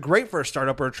it's a great for a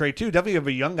startup or a trade too. Definitely have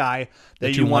a young guy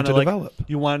that you want to develop.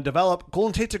 You want to develop.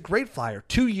 Golden Tate's a great flyer.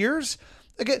 2 years.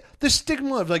 Again, the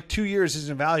stigma of 2 years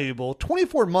isn't valuable.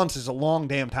 24 months is a long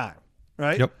damn time,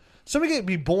 right? Yep. Somebody can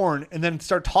be born and then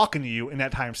start talking to you in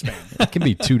that time span. It can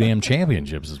be 2 damn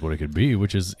championships is what it could be,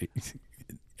 which is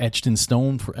etched in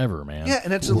stone forever, man. Yeah,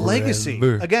 and it's a legacy.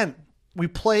 Again, we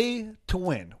play to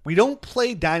win. We don't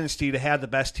play Dynasty to have the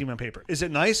best team on paper. Is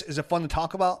it nice? Is it fun to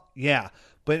talk about? Yeah.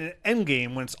 But in an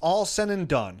endgame, when it's all said and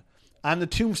done, on the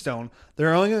tombstone,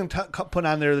 they're only going to put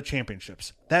on there the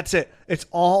championships. That's it. It's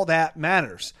all that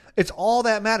matters. It's all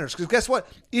that matters. Because guess what?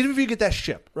 Even if you get that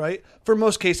ship, right? For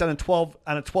most cases on a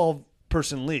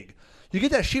 12-person league, you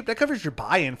get that ship, that covers your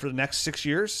buy-in for the next 6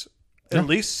 years, at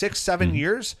least 6-7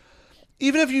 years.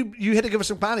 Even if you had to give us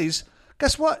some bodies,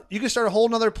 guess what? You can start a whole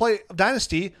nother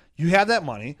dynasty. You have that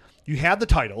money. You have the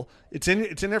title. It's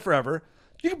in there forever.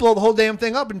 You can blow the whole damn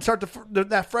thing up and start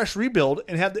that fresh rebuild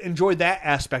and enjoy that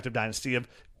aspect of Dynasty. Of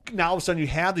now all of a sudden you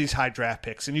have these high draft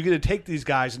picks and you get to take these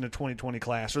guys in the 2020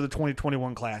 class or the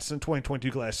 2021 class and 2022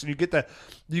 class and you get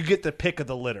the pick of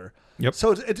the litter. Yep.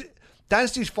 So it's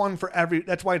Dynasty's fun for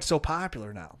that's why it's so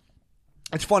popular now.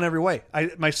 It's fun every way.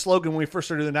 My slogan when we first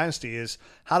started the Dynasty is,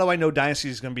 how do I know Dynasty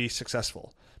is going to be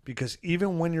successful? Because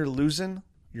even when you're losing,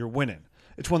 you're winning.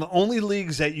 It's one of the only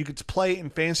leagues that you could play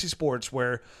in fantasy sports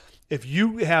where if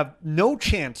you have no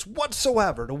chance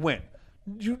whatsoever to win,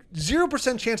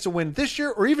 0% chance to win this year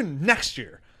or even next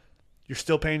year, you're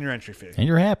still paying your entry fee. And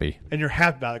you're happy. And you're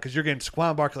happy about it because you're getting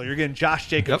Saquon Barkley, you're getting Josh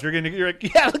Jacobs, you're like,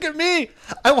 yeah, look at me.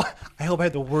 I hope I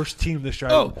had the worst team this year.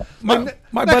 Oh, my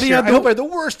buddy I hope I had the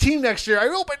worst team next year. I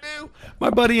hope I do. My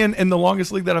buddy in the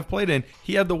longest league that I've played in,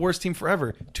 he had the worst team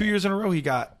forever. 2 years in a row, he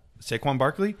got Saquon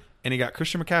Barkley and he got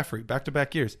Christian McCaffrey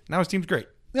back-to-back years. Now his team's great.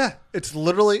 Yeah, it's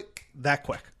literally that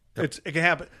quick. Yep. It can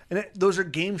happen. And those are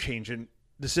game-changing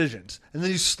decisions. And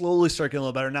then you slowly start getting a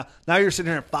little better. Now you're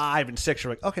sitting here at 5 and 6.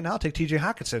 You're like, okay, now I'll take T.J.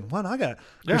 Hockenson. Well, now I got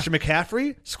Christian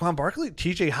McCaffrey, Saquon Barkley,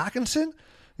 T.J. Hockenson.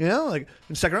 Like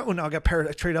in second round. Now I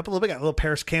trade up a little bit. Got a little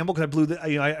Paris Campbell because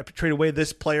I traded away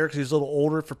this player because he's a little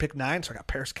older for pick 9. So I got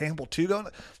Paris Campbell too going.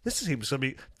 This seems going to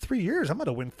be 3 years. I'm going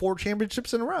to win 4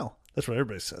 championships in a row. That's what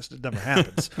everybody says. It never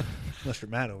happens unless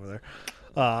you're Matt over there.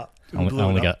 I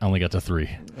only got to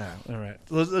 3. Yeah, all right.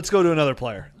 Let's go to another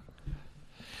player.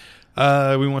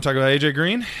 We want to talk about AJ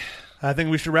Green. I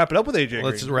think we should wrap it up with AJ Green.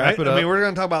 Let's wrap it up. I mean, we're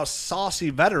going to talk about saucy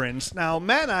veterans. Now,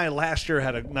 Matt and I last year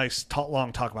had a nice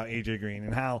long talk about AJ Green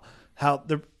and how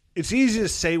it's easy to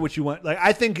say what you want. Like,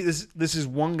 I think this is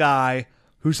one guy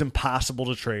who's impossible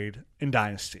to trade in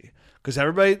Dynasty because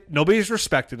nobody's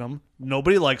respected him,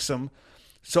 nobody likes him,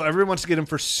 so everyone wants to get him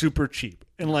for super cheap.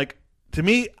 And like to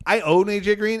me, I own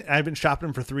AJ Green, and I've been shopping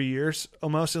him for 3 years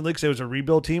almost in the league. So it was a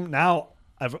rebuild team. Now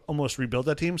I've almost rebuilt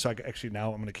that team, so I'm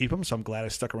going to keep him. So I'm glad I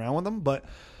stuck around with him. But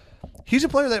he's a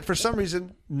player that for some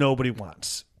reason nobody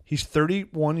wants. He's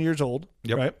 31 years old,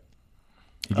 right?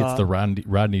 He gets the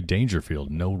Rodney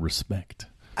Dangerfield, no respect.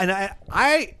 And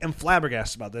I am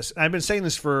flabbergasted about this. And I've been saying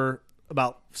this for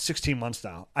about 16 months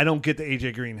now. I don't get the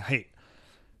AJ Green hate.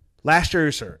 Last year he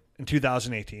was hurt in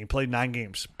 2018. He played 9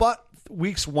 games. But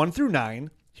weeks 1 through 9,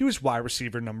 he was wide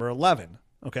receiver number 11.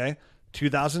 Okay?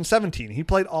 2017, he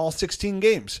played all 16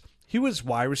 games. He was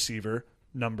wide receiver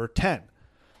number 10.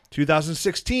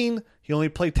 2016, he only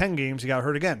played 10 games. He got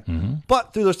hurt again. Mm-hmm.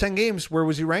 But through those 10 games, where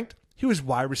was he ranked? He was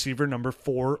wide receiver number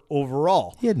 4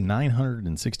 overall. He had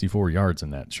 964 yards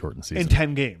in that shortened season. In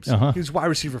 10 games. He was wide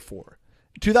receiver 4.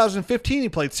 2015, he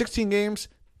played 16 games.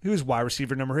 He was wide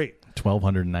receiver number 8.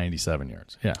 1,297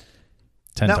 yards. Yeah.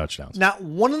 10 touchdowns. Now,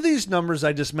 one of these numbers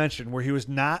I just mentioned where he was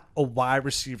not a wide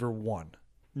receiver 1.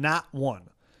 Not one.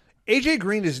 AJ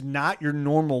Green is not your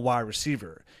normal wide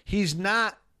receiver. He's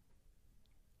not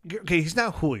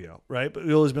Julio, right?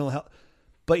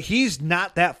 But he's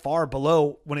not that far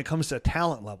below when it comes to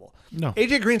talent level. No.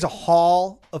 AJ Green's a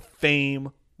Hall of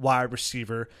Fame wide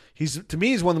receiver. To me,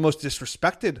 he's one of the most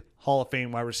disrespected Hall of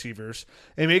Fame wide receivers.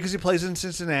 And maybe because he plays in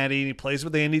Cincinnati and he plays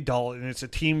with Andy Dalton, and it's a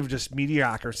team of just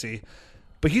mediocrity.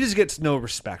 But he just gets no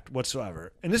respect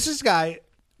whatsoever. And this guy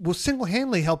will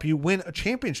single-handedly help you win a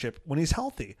championship when he's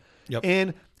healthy. Yep.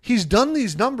 And he's done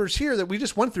these numbers here that we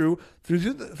just went through for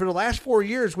the last 4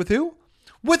 years with who?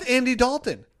 With Andy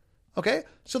Dalton. Okay?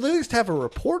 So they at least have a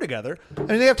rapport together. I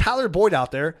mean, they have Tyler Boyd out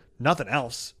there. Nothing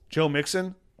else. Joe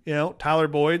Mixon, Tyler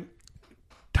Boyd.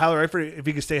 Tyler Eifert, if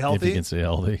he can stay healthy. If he can stay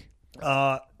healthy.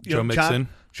 Joe Mixon.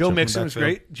 Joe Mixon was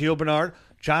great. Gio Bernard.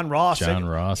 John Ross.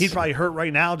 He's probably hurt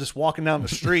right now just walking down the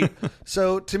street.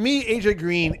 So to me, AJ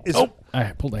Green is...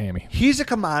 I pulled a hammy. He's a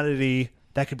commodity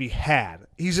that could be had.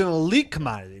 He's an elite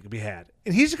commodity that could be had.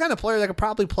 And he's the kind of player that could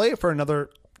probably play for another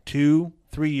 2-3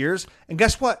 years. And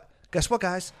guess what? Guess what,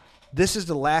 guys? This is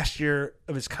the last year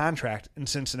of his contract in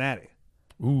Cincinnati.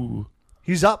 Ooh.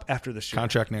 He's up after this year.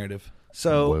 Contract narrative.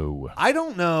 So I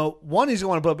don't know. One, he's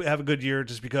going to have a good year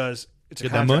just because it's a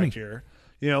contract year.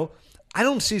 I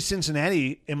don't see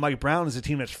Cincinnati and Mike Brown as a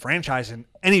team that's franchising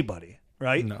anybody,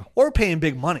 right? No. Or paying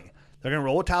big money. They're going to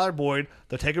roll with Tyler Boyd.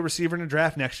 They'll take a receiver in the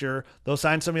draft next year. They'll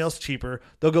sign somebody else cheaper.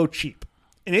 They'll go cheap.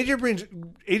 And AJ Green's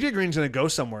going to go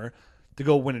somewhere to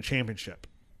go win a championship.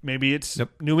 Maybe it's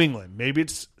New England. Maybe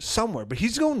it's somewhere. But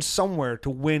he's going somewhere to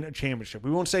win a championship.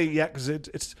 We won't say yet because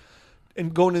it's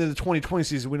and going into the 2020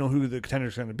 season, we know who the contender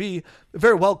is going to be. It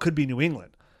very well could be New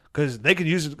England because they could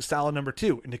use a style of number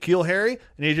 2. And N'Keal Harry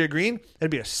and AJ Green,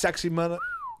 that'd be a sexy team.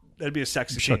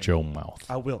 Shut your mouth.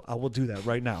 I will do that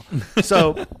right now.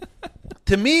 So,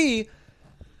 to me,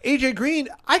 AJ Green,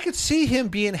 I could see him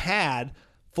being had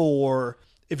for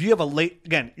if you have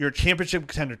you're a championship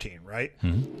contender team, right?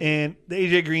 Mm-hmm. And the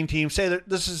AJ Green team,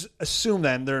 assume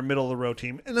then they're a middle of the road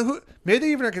team, and maybe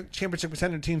they even are a championship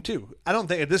contender team too. I don't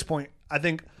think at this point. I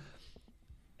think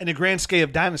in the grand scale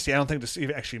of dynasty, I don't think this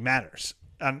even actually matters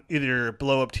on either a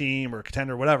blow up team or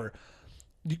contender or whatever.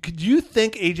 Do you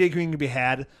think AJ Green can be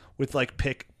had with like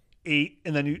pick 8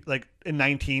 and then you like in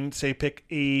 19, say pick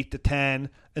 8 to 10,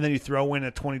 and then you throw in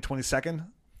a 2022nd,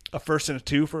 a first and a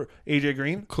 2 for AJ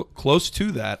Green? Close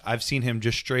to that. I've seen him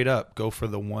just straight up go for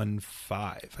the 1.5,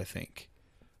 I think.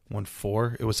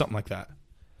 1.4. It was something like that.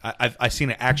 I've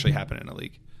seen it actually happen in the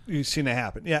league. You've seen it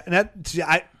happen. Yeah. And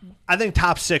I think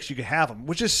top 6 you could have him,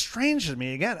 which is strange to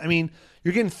me. Again, I mean,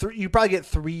 you're getting you probably get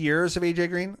 3 years of AJ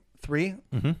Green. 3?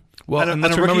 Mm-hmm. Well,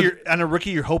 and a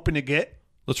rookie you're hoping to get.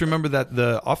 Let's remember that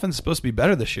the offense is supposed to be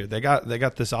better this year. They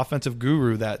got this offensive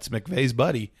guru that's McVay's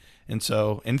buddy, and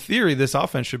so in theory, this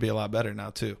offense should be a lot better now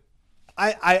too.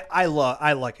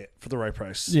 I like it for the right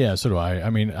price. Yeah, so do I.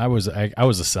 I mean, I was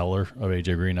a seller of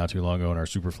AJ Green not too long ago in our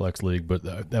Superflex league, but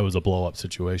that was a blow up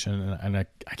situation, and I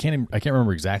can't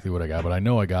remember exactly what I got, but I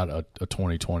know I got a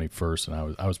 2020 first,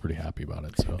 and I was pretty happy about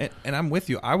it. So and I'm with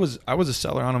you. I was a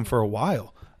seller on him for a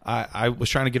while. I was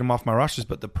trying to get him off my rosters,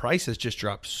 but the price has just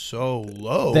dropped so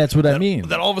low. That's what I mean.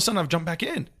 That all of a sudden I've jumped back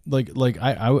in. Like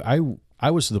I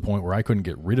was to the point where I couldn't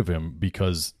get rid of him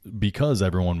because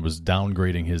everyone was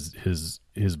downgrading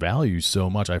his value so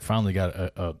much. I finally got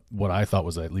a what I thought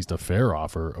was at least a fair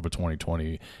offer of a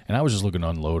 2020, and I was just looking to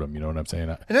unload him. You know what I'm saying?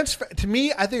 And that's to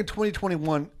me. I think a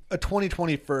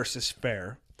 2020 first is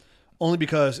fair, only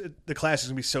because the class is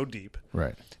gonna be so deep.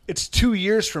 Right. It's 2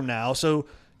 years from now, so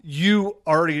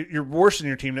you're worse than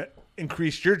your team to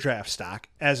increase your draft stock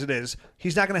as it is.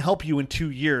 He's not going to help you in 2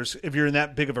 years if you're in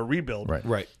that big of a rebuild.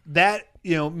 Right. That,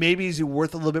 maybe is he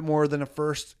worth a little bit more than a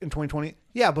first in 2020?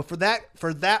 Yeah, but for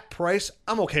that price,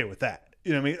 I'm okay with that.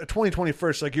 You know what I mean? A 2020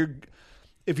 first, like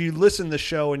if you listen to the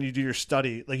show and you do your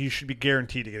study, like you should be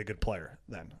guaranteed to get a good player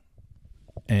then.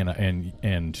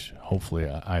 And hopefully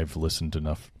I've listened to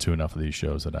enough of these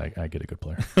shows that I get a good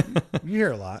player. You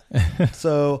hear a lot.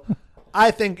 So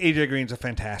I think AJ Green's a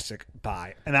fantastic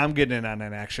buy, and I'm getting in on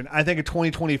that action. I think a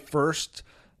 2020 first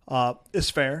is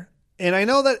fair. And I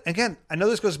know that, again,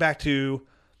 this goes back to,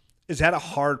 is that a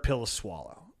hard pill to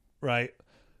swallow, right?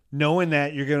 Knowing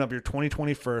that you're giving up your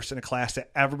 2020 first in a class that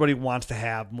everybody wants to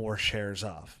have more shares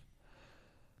of.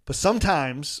 But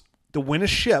sometimes to win a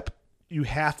ship, you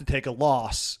have to take a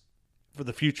loss for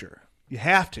the future. You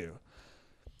have to.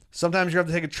 Sometimes you have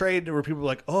to take a trade where people are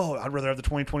like, oh, I'd rather have the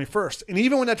 2020 first. And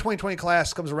even when that 2020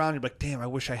 class comes around, you're like, damn, I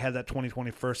wish I had that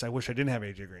 2020 first. I wish I didn't have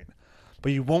AJ Green.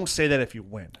 But you won't say that if you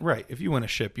win. Right. If you win a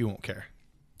ship, you won't care.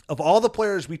 Of all the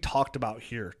players we talked about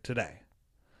here today,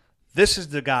 this is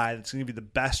the guy that's going to give you the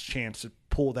best chance to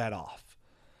pull that off.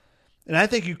 And I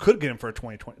think you could get him for a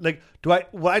 2020. Like,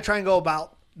 would I try and go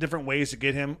about different ways to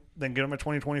get him than get him a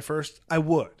 2020 first? I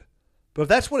would. But if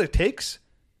that's what it takes,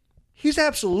 he's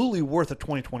absolutely worth a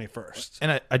 2020 first.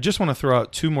 And I just want to throw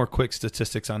out two more quick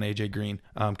statistics on AJ Green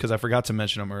because I forgot to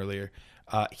mention them earlier.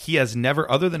 He has never,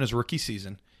 other than his rookie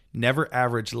season, never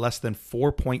averaged less than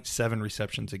 4.7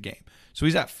 receptions a game. So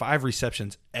he's at 5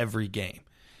 receptions every game.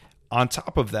 On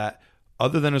top of that,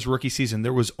 other than his rookie season,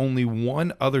 there was only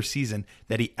one other season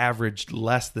that he averaged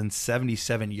less than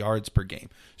 77 yards per game.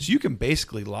 So you can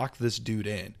basically lock this dude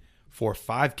in for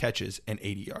 5 catches and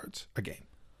 80 yards a game.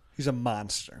 He's a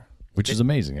monster. Which is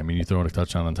amazing. I mean, you throw in a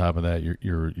touchdown on top of that,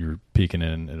 you're peaking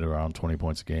in at around 20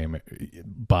 points a game.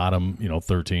 Bottom,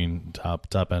 13.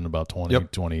 Top end about 20,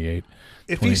 28.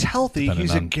 If 20, he's healthy,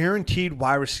 he's a guaranteed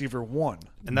wide receiver 1.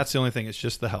 And that's the only thing. It's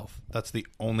just the health. That's the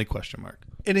only question mark.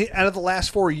 And out of the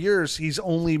last 4 years, he's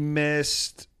only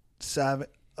missed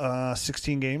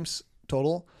 16 games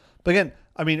total. But again,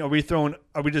 I mean, are we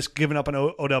just giving up on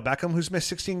Odell Beckham, who's missed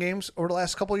 16 games over the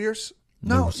last couple of years?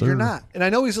 No, you're not. And I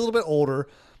know he's a little bit older.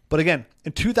 But again,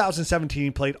 in 2017,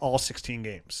 he played all 16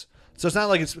 games. So it's not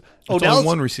like it's Odell's only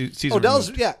one season.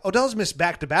 Odell's missed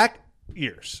back-to-back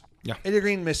years. Yeah. AJ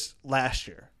Green missed last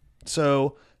year.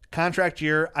 So contract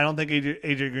year, I don't think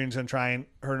AJ Green's going to try and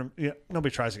hurt him.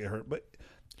 Nobody tries to get hurt, but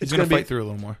he's going to fight through a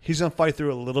little more. He's going to fight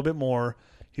through a little bit more.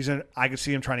 I can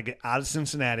see him trying to get out of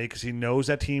Cincinnati because he knows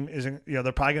that team isn't. They're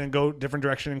probably going to go different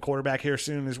direction in quarterback here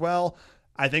soon as well.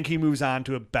 I think he moves on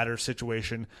to a better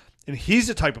situation, and he's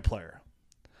the type of player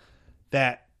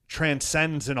that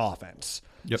transcends an offense.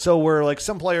 Yep. So where like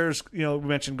some players, we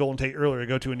mentioned Golden Tate earlier,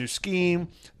 go to a new scheme,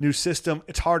 new system.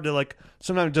 It's hard to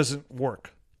sometimes it doesn't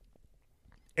work.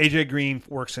 AJ Green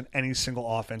works in any single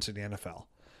offense in the NFL.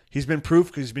 He's been proof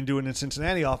because he's been doing it in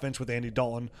Cincinnati offense with Andy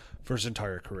Dalton for his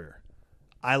entire career.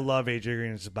 I love AJ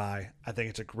Green as a buy. I think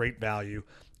it's a great value.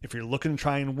 If you're looking to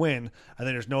try and win, I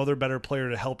think there's no other better player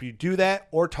to help you do that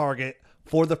or target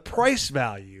for the price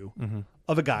value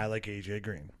of a guy like AJ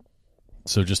Green.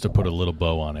 So just to put a little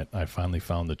bow on it, I finally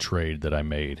found the trade that I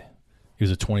made. He was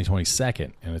a 2020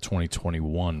 second and a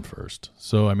 2021 first.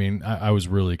 So, I mean, I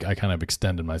kind of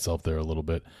extended myself there a little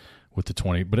bit with the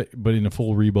 20, but in a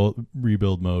full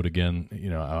rebuild mode again,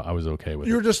 I was okay with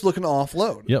it. You were just looking to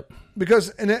offload. Yep.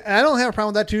 Because, and I don't have a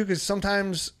problem with that too, because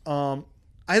sometimes I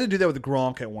had to do that with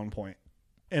Gronk at one point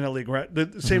in a league, right?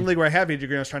 The same league where I have AJ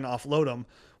Green, I was trying to offload him,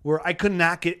 where I could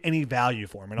not get any value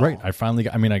for him at all. Right. I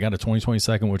got a 2020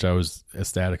 second, which I was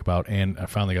ecstatic about, and I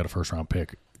finally got a first round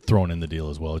pick thrown in the deal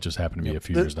as well. It just happened to be a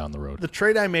few years down the road. The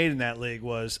trade I made in that league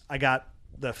was I got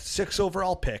the 6th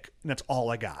overall pick, and that's all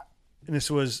I got. And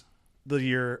this was the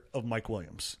year of Mike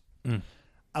Williams.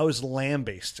 I was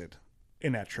lambasted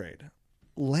in that trade.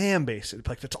 Lambasted.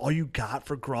 Like, that's all you got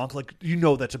for Gronk? Like,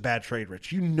 that's a bad trade,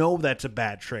 Rich. That's a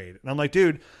bad trade. And I'm like,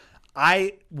 dude,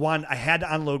 I had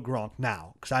to unload Gronk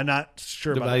now because I'm not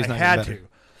sure about it. I had to.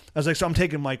 I was like, so I'm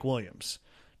taking Mike Williams.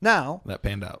 Now, that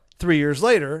panned out. 3 years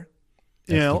later,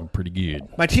 pretty good.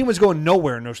 My team was going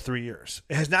nowhere in those 3 years.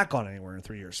 It has not gone anywhere in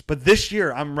 3 years. But this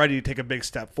year, I'm ready to take a big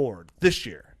step forward. This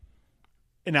year.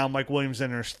 And now Mike Williams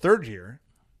enters 3rd year.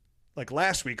 Like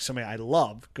last week, somebody I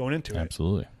love going into it.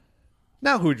 Absolutely.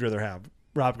 Now, who would you rather have?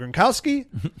 Rob Gronkowski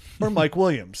or Mike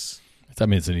Williams? I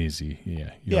mean, it's an easy,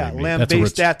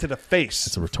 lambaste that to the face.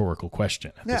 It's a rhetorical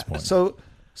question at this point. So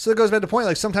it goes back to the point.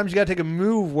 Like sometimes you got to take a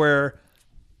move where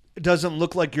it doesn't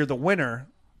look like you're the winner,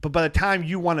 but by the time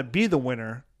you want to be the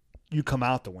winner, you come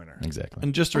out the winner. Exactly.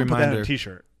 And just a reminder, put that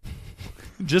on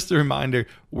a just a reminder,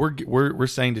 we're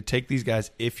saying to take these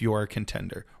guys if you are a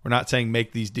contender. We're not saying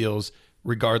make these deals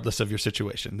regardless of your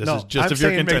situation. This is just if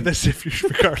you're a contender. Make this if you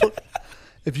regardless.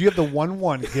 If you have the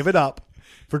 1-1, give it up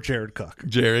for Jared Cook.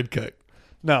 Jared Cook.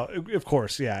 No, of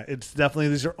course, yeah. It's definitely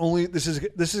this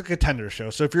is a contender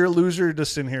show. So if you're a loser, you're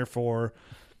just in here for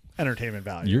entertainment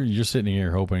value. You're sitting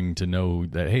here hoping to know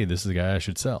that, hey, this is the guy I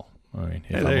should sell. I mean,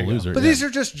 if I'm a loser. But these are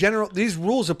just general. These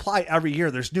rules apply every year.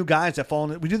 There's new guys that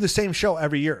fall in. We do the same show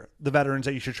every year. The veterans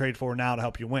that you should trade for now to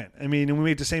help you win. I mean, and we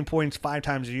make the same points 5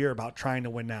 times a year about trying to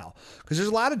win now. Because there's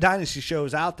a lot of dynasty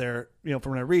shows out there,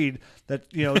 from what I read, that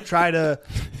try to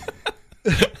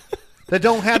that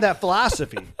don't have that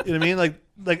philosophy. You know what I mean?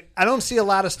 Like I don't see a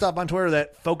lot of stuff on Twitter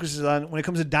that focuses on, when it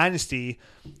comes to dynasty,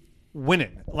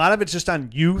 winning. A lot of it's just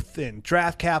on youth and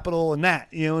draft capital and that.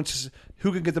 It's just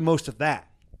who can get the most of that.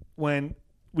 When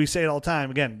we say it all the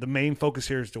time, again, the main focus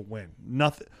here is to win.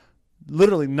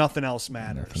 Literally nothing else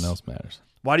matters. Nothing else matters.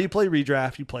 Why do you play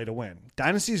redraft? You play to win.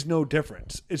 Dynasty is no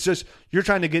different. It's just you're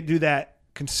trying to do that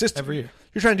consistently. Every year.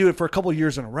 You're trying to do it for a couple of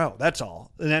years in a row. That's all.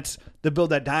 And that's to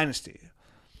build that dynasty.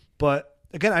 But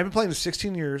again, I've been playing this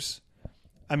 16 years.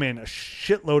 I'm in a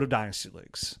shitload of dynasty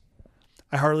leagues.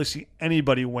 I hardly see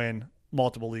anybody win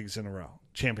multiple leagues in a row,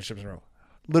 championships in a row.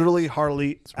 Literally,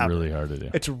 hardly ever. It's really hard to do.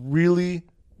 It's really,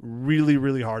 really,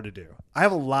 really hard to do. I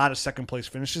have a lot of second place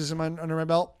finishes under my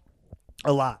belt.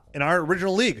 A lot. In our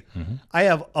original league, I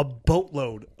have a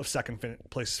boatload of second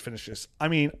place finishes. I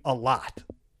mean, a lot.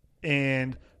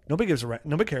 And nobody gives a rent.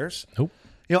 Nobody cares. Nope.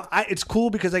 It's cool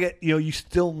because I get, you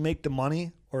still make the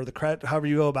money or the credit, however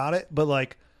you go about it,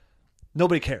 but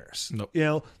nobody cares. Nope.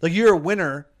 You're a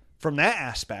winner from that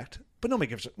aspect, but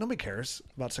nobody cares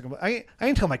about second place. I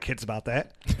ain't tell my kids about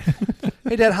that.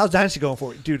 Hey, Dad, how's Dynasty going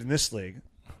for you? Dude, in this league,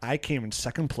 I came in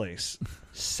second place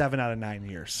 7 out of 9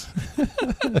 years.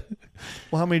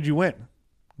 Well, how many did you win?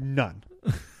 None.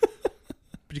 But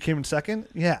you came in second?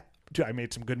 Yeah. Dude, I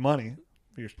made some good money.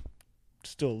 You're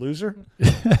still a loser?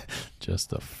 Just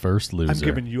the first loser. I'm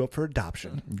giving you up for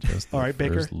adoption. Just all right,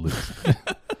 Baker. Loser.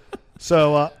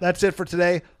 So that's it for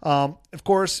today. Of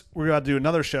course, we're going to do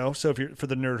another show. So for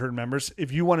the Nerd Herd members,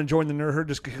 if you want to join the Nerd Herd,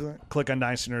 just click on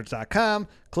dynastynerds.com,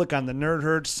 click on the Nerd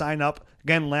Herd, sign up.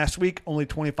 Again, last week, only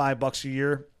 $25 a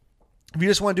year. If you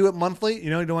just want to do it monthly, you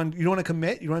don't want to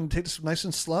commit, you want to take this nice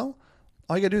and slow,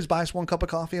 all you got to do is buy us 1 cup of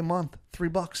coffee a month,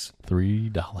 $3.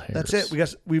 $3. That's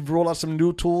it. We've rolled out some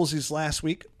new tools these last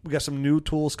week. We got some new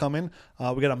tools coming.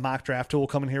 We got a mock draft tool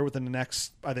coming here within the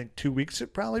next, I think, 2 weeks.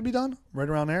 It'll probably be done right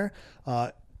around there.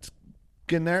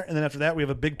 Get in there, and then after that, we have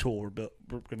a big tool we're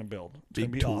going to build. It's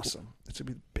going to be awesome. It's going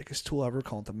to be the biggest tool ever,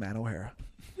 called the Matt O'Hara.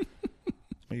 I'm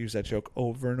going to use that joke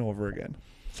over and over again.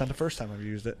 It's not the first time I've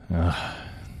used it.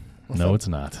 No, it's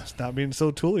not. It's not being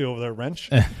so tooly over there, Wrench.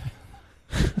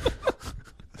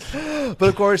 But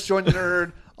of course, join the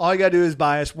Nerd. All you gotta do is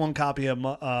buy us 1 coffee a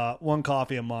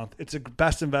month. It's the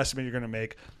best investment you're gonna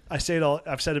make. I've said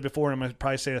it before, and I'm gonna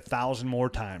probably say it 1,000 more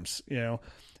times.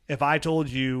 If I told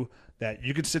you that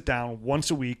you could sit down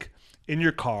once a week in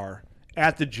your car,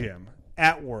 at the gym,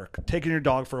 at work, taking your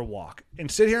dog for a walk, and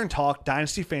sit here and talk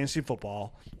Dynasty Fantasy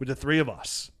Football with the 3 of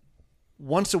us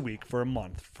once a week for a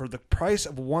month for the price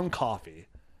of 1 coffee,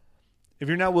 if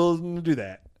you're not willing to do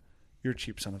that, you're a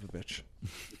cheap son of a bitch.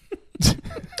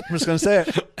 I'm just going to say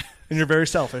it. And you're very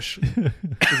selfish with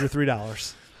your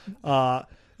 $3.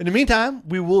 In the meantime,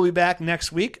 we will be back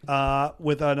next week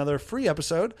with another free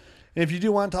episode. And if you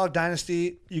do want to talk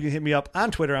Dynasty, you can hit me up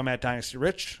on Twitter. I'm at Dynasty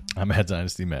Rich. I'm at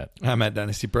Dynasty Matt. I'm at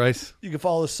Dynasty Bryce. You can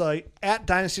follow the site at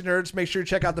Dynasty Nerds. Make sure you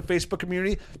check out the Facebook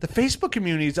community. The Facebook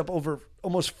community is up over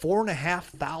almost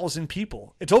 4,500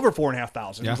 people. It's over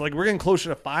 4,500. Yeah. It's like we're getting closer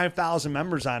to 5,000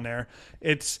 members on there.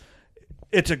 It's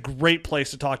a great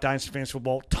place to talk Dynasty Fantasy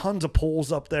Football. Tons of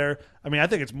polls up there. I mean, I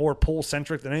think it's more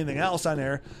poll-centric than anything else on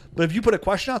there. But if you put a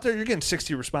question out there, you're getting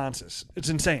 60 responses. It's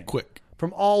insane. Quick.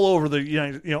 From all over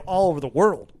the all over the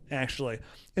world, actually.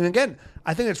 And again,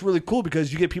 I think it's really cool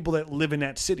because you get people that live in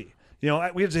that city. We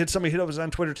had somebody hit us on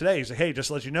Twitter today. He's like, hey, just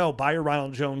to let you know, buy your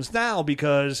Ronald Jones now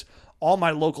because all my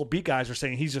local beat guys are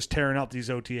saying he's just tearing up these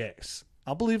OTAs.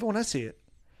 I'll believe it when I see it.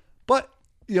 But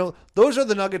those are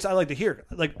the nuggets I like to hear,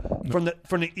 like from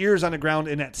the ears on the ground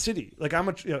in that city. Like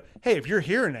hey, if you're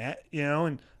hearing that,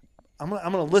 and I'm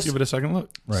gonna listen. Give it a second look.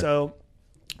 Right. So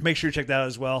make sure you check that out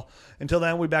as well. Until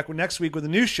then, we'll be back next week with a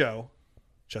new show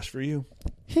just for you.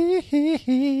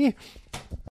 Ready,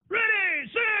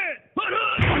 set, put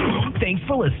up! Thanks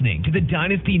for listening to the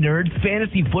Dynasty Nerds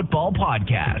Fantasy Football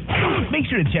Podcast. Make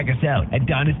sure to check us out at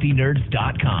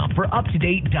dynastynerds.com for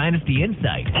up-to-date Dynasty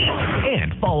insight.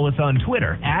 And follow us on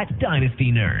Twitter at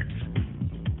Dynasty Nerds.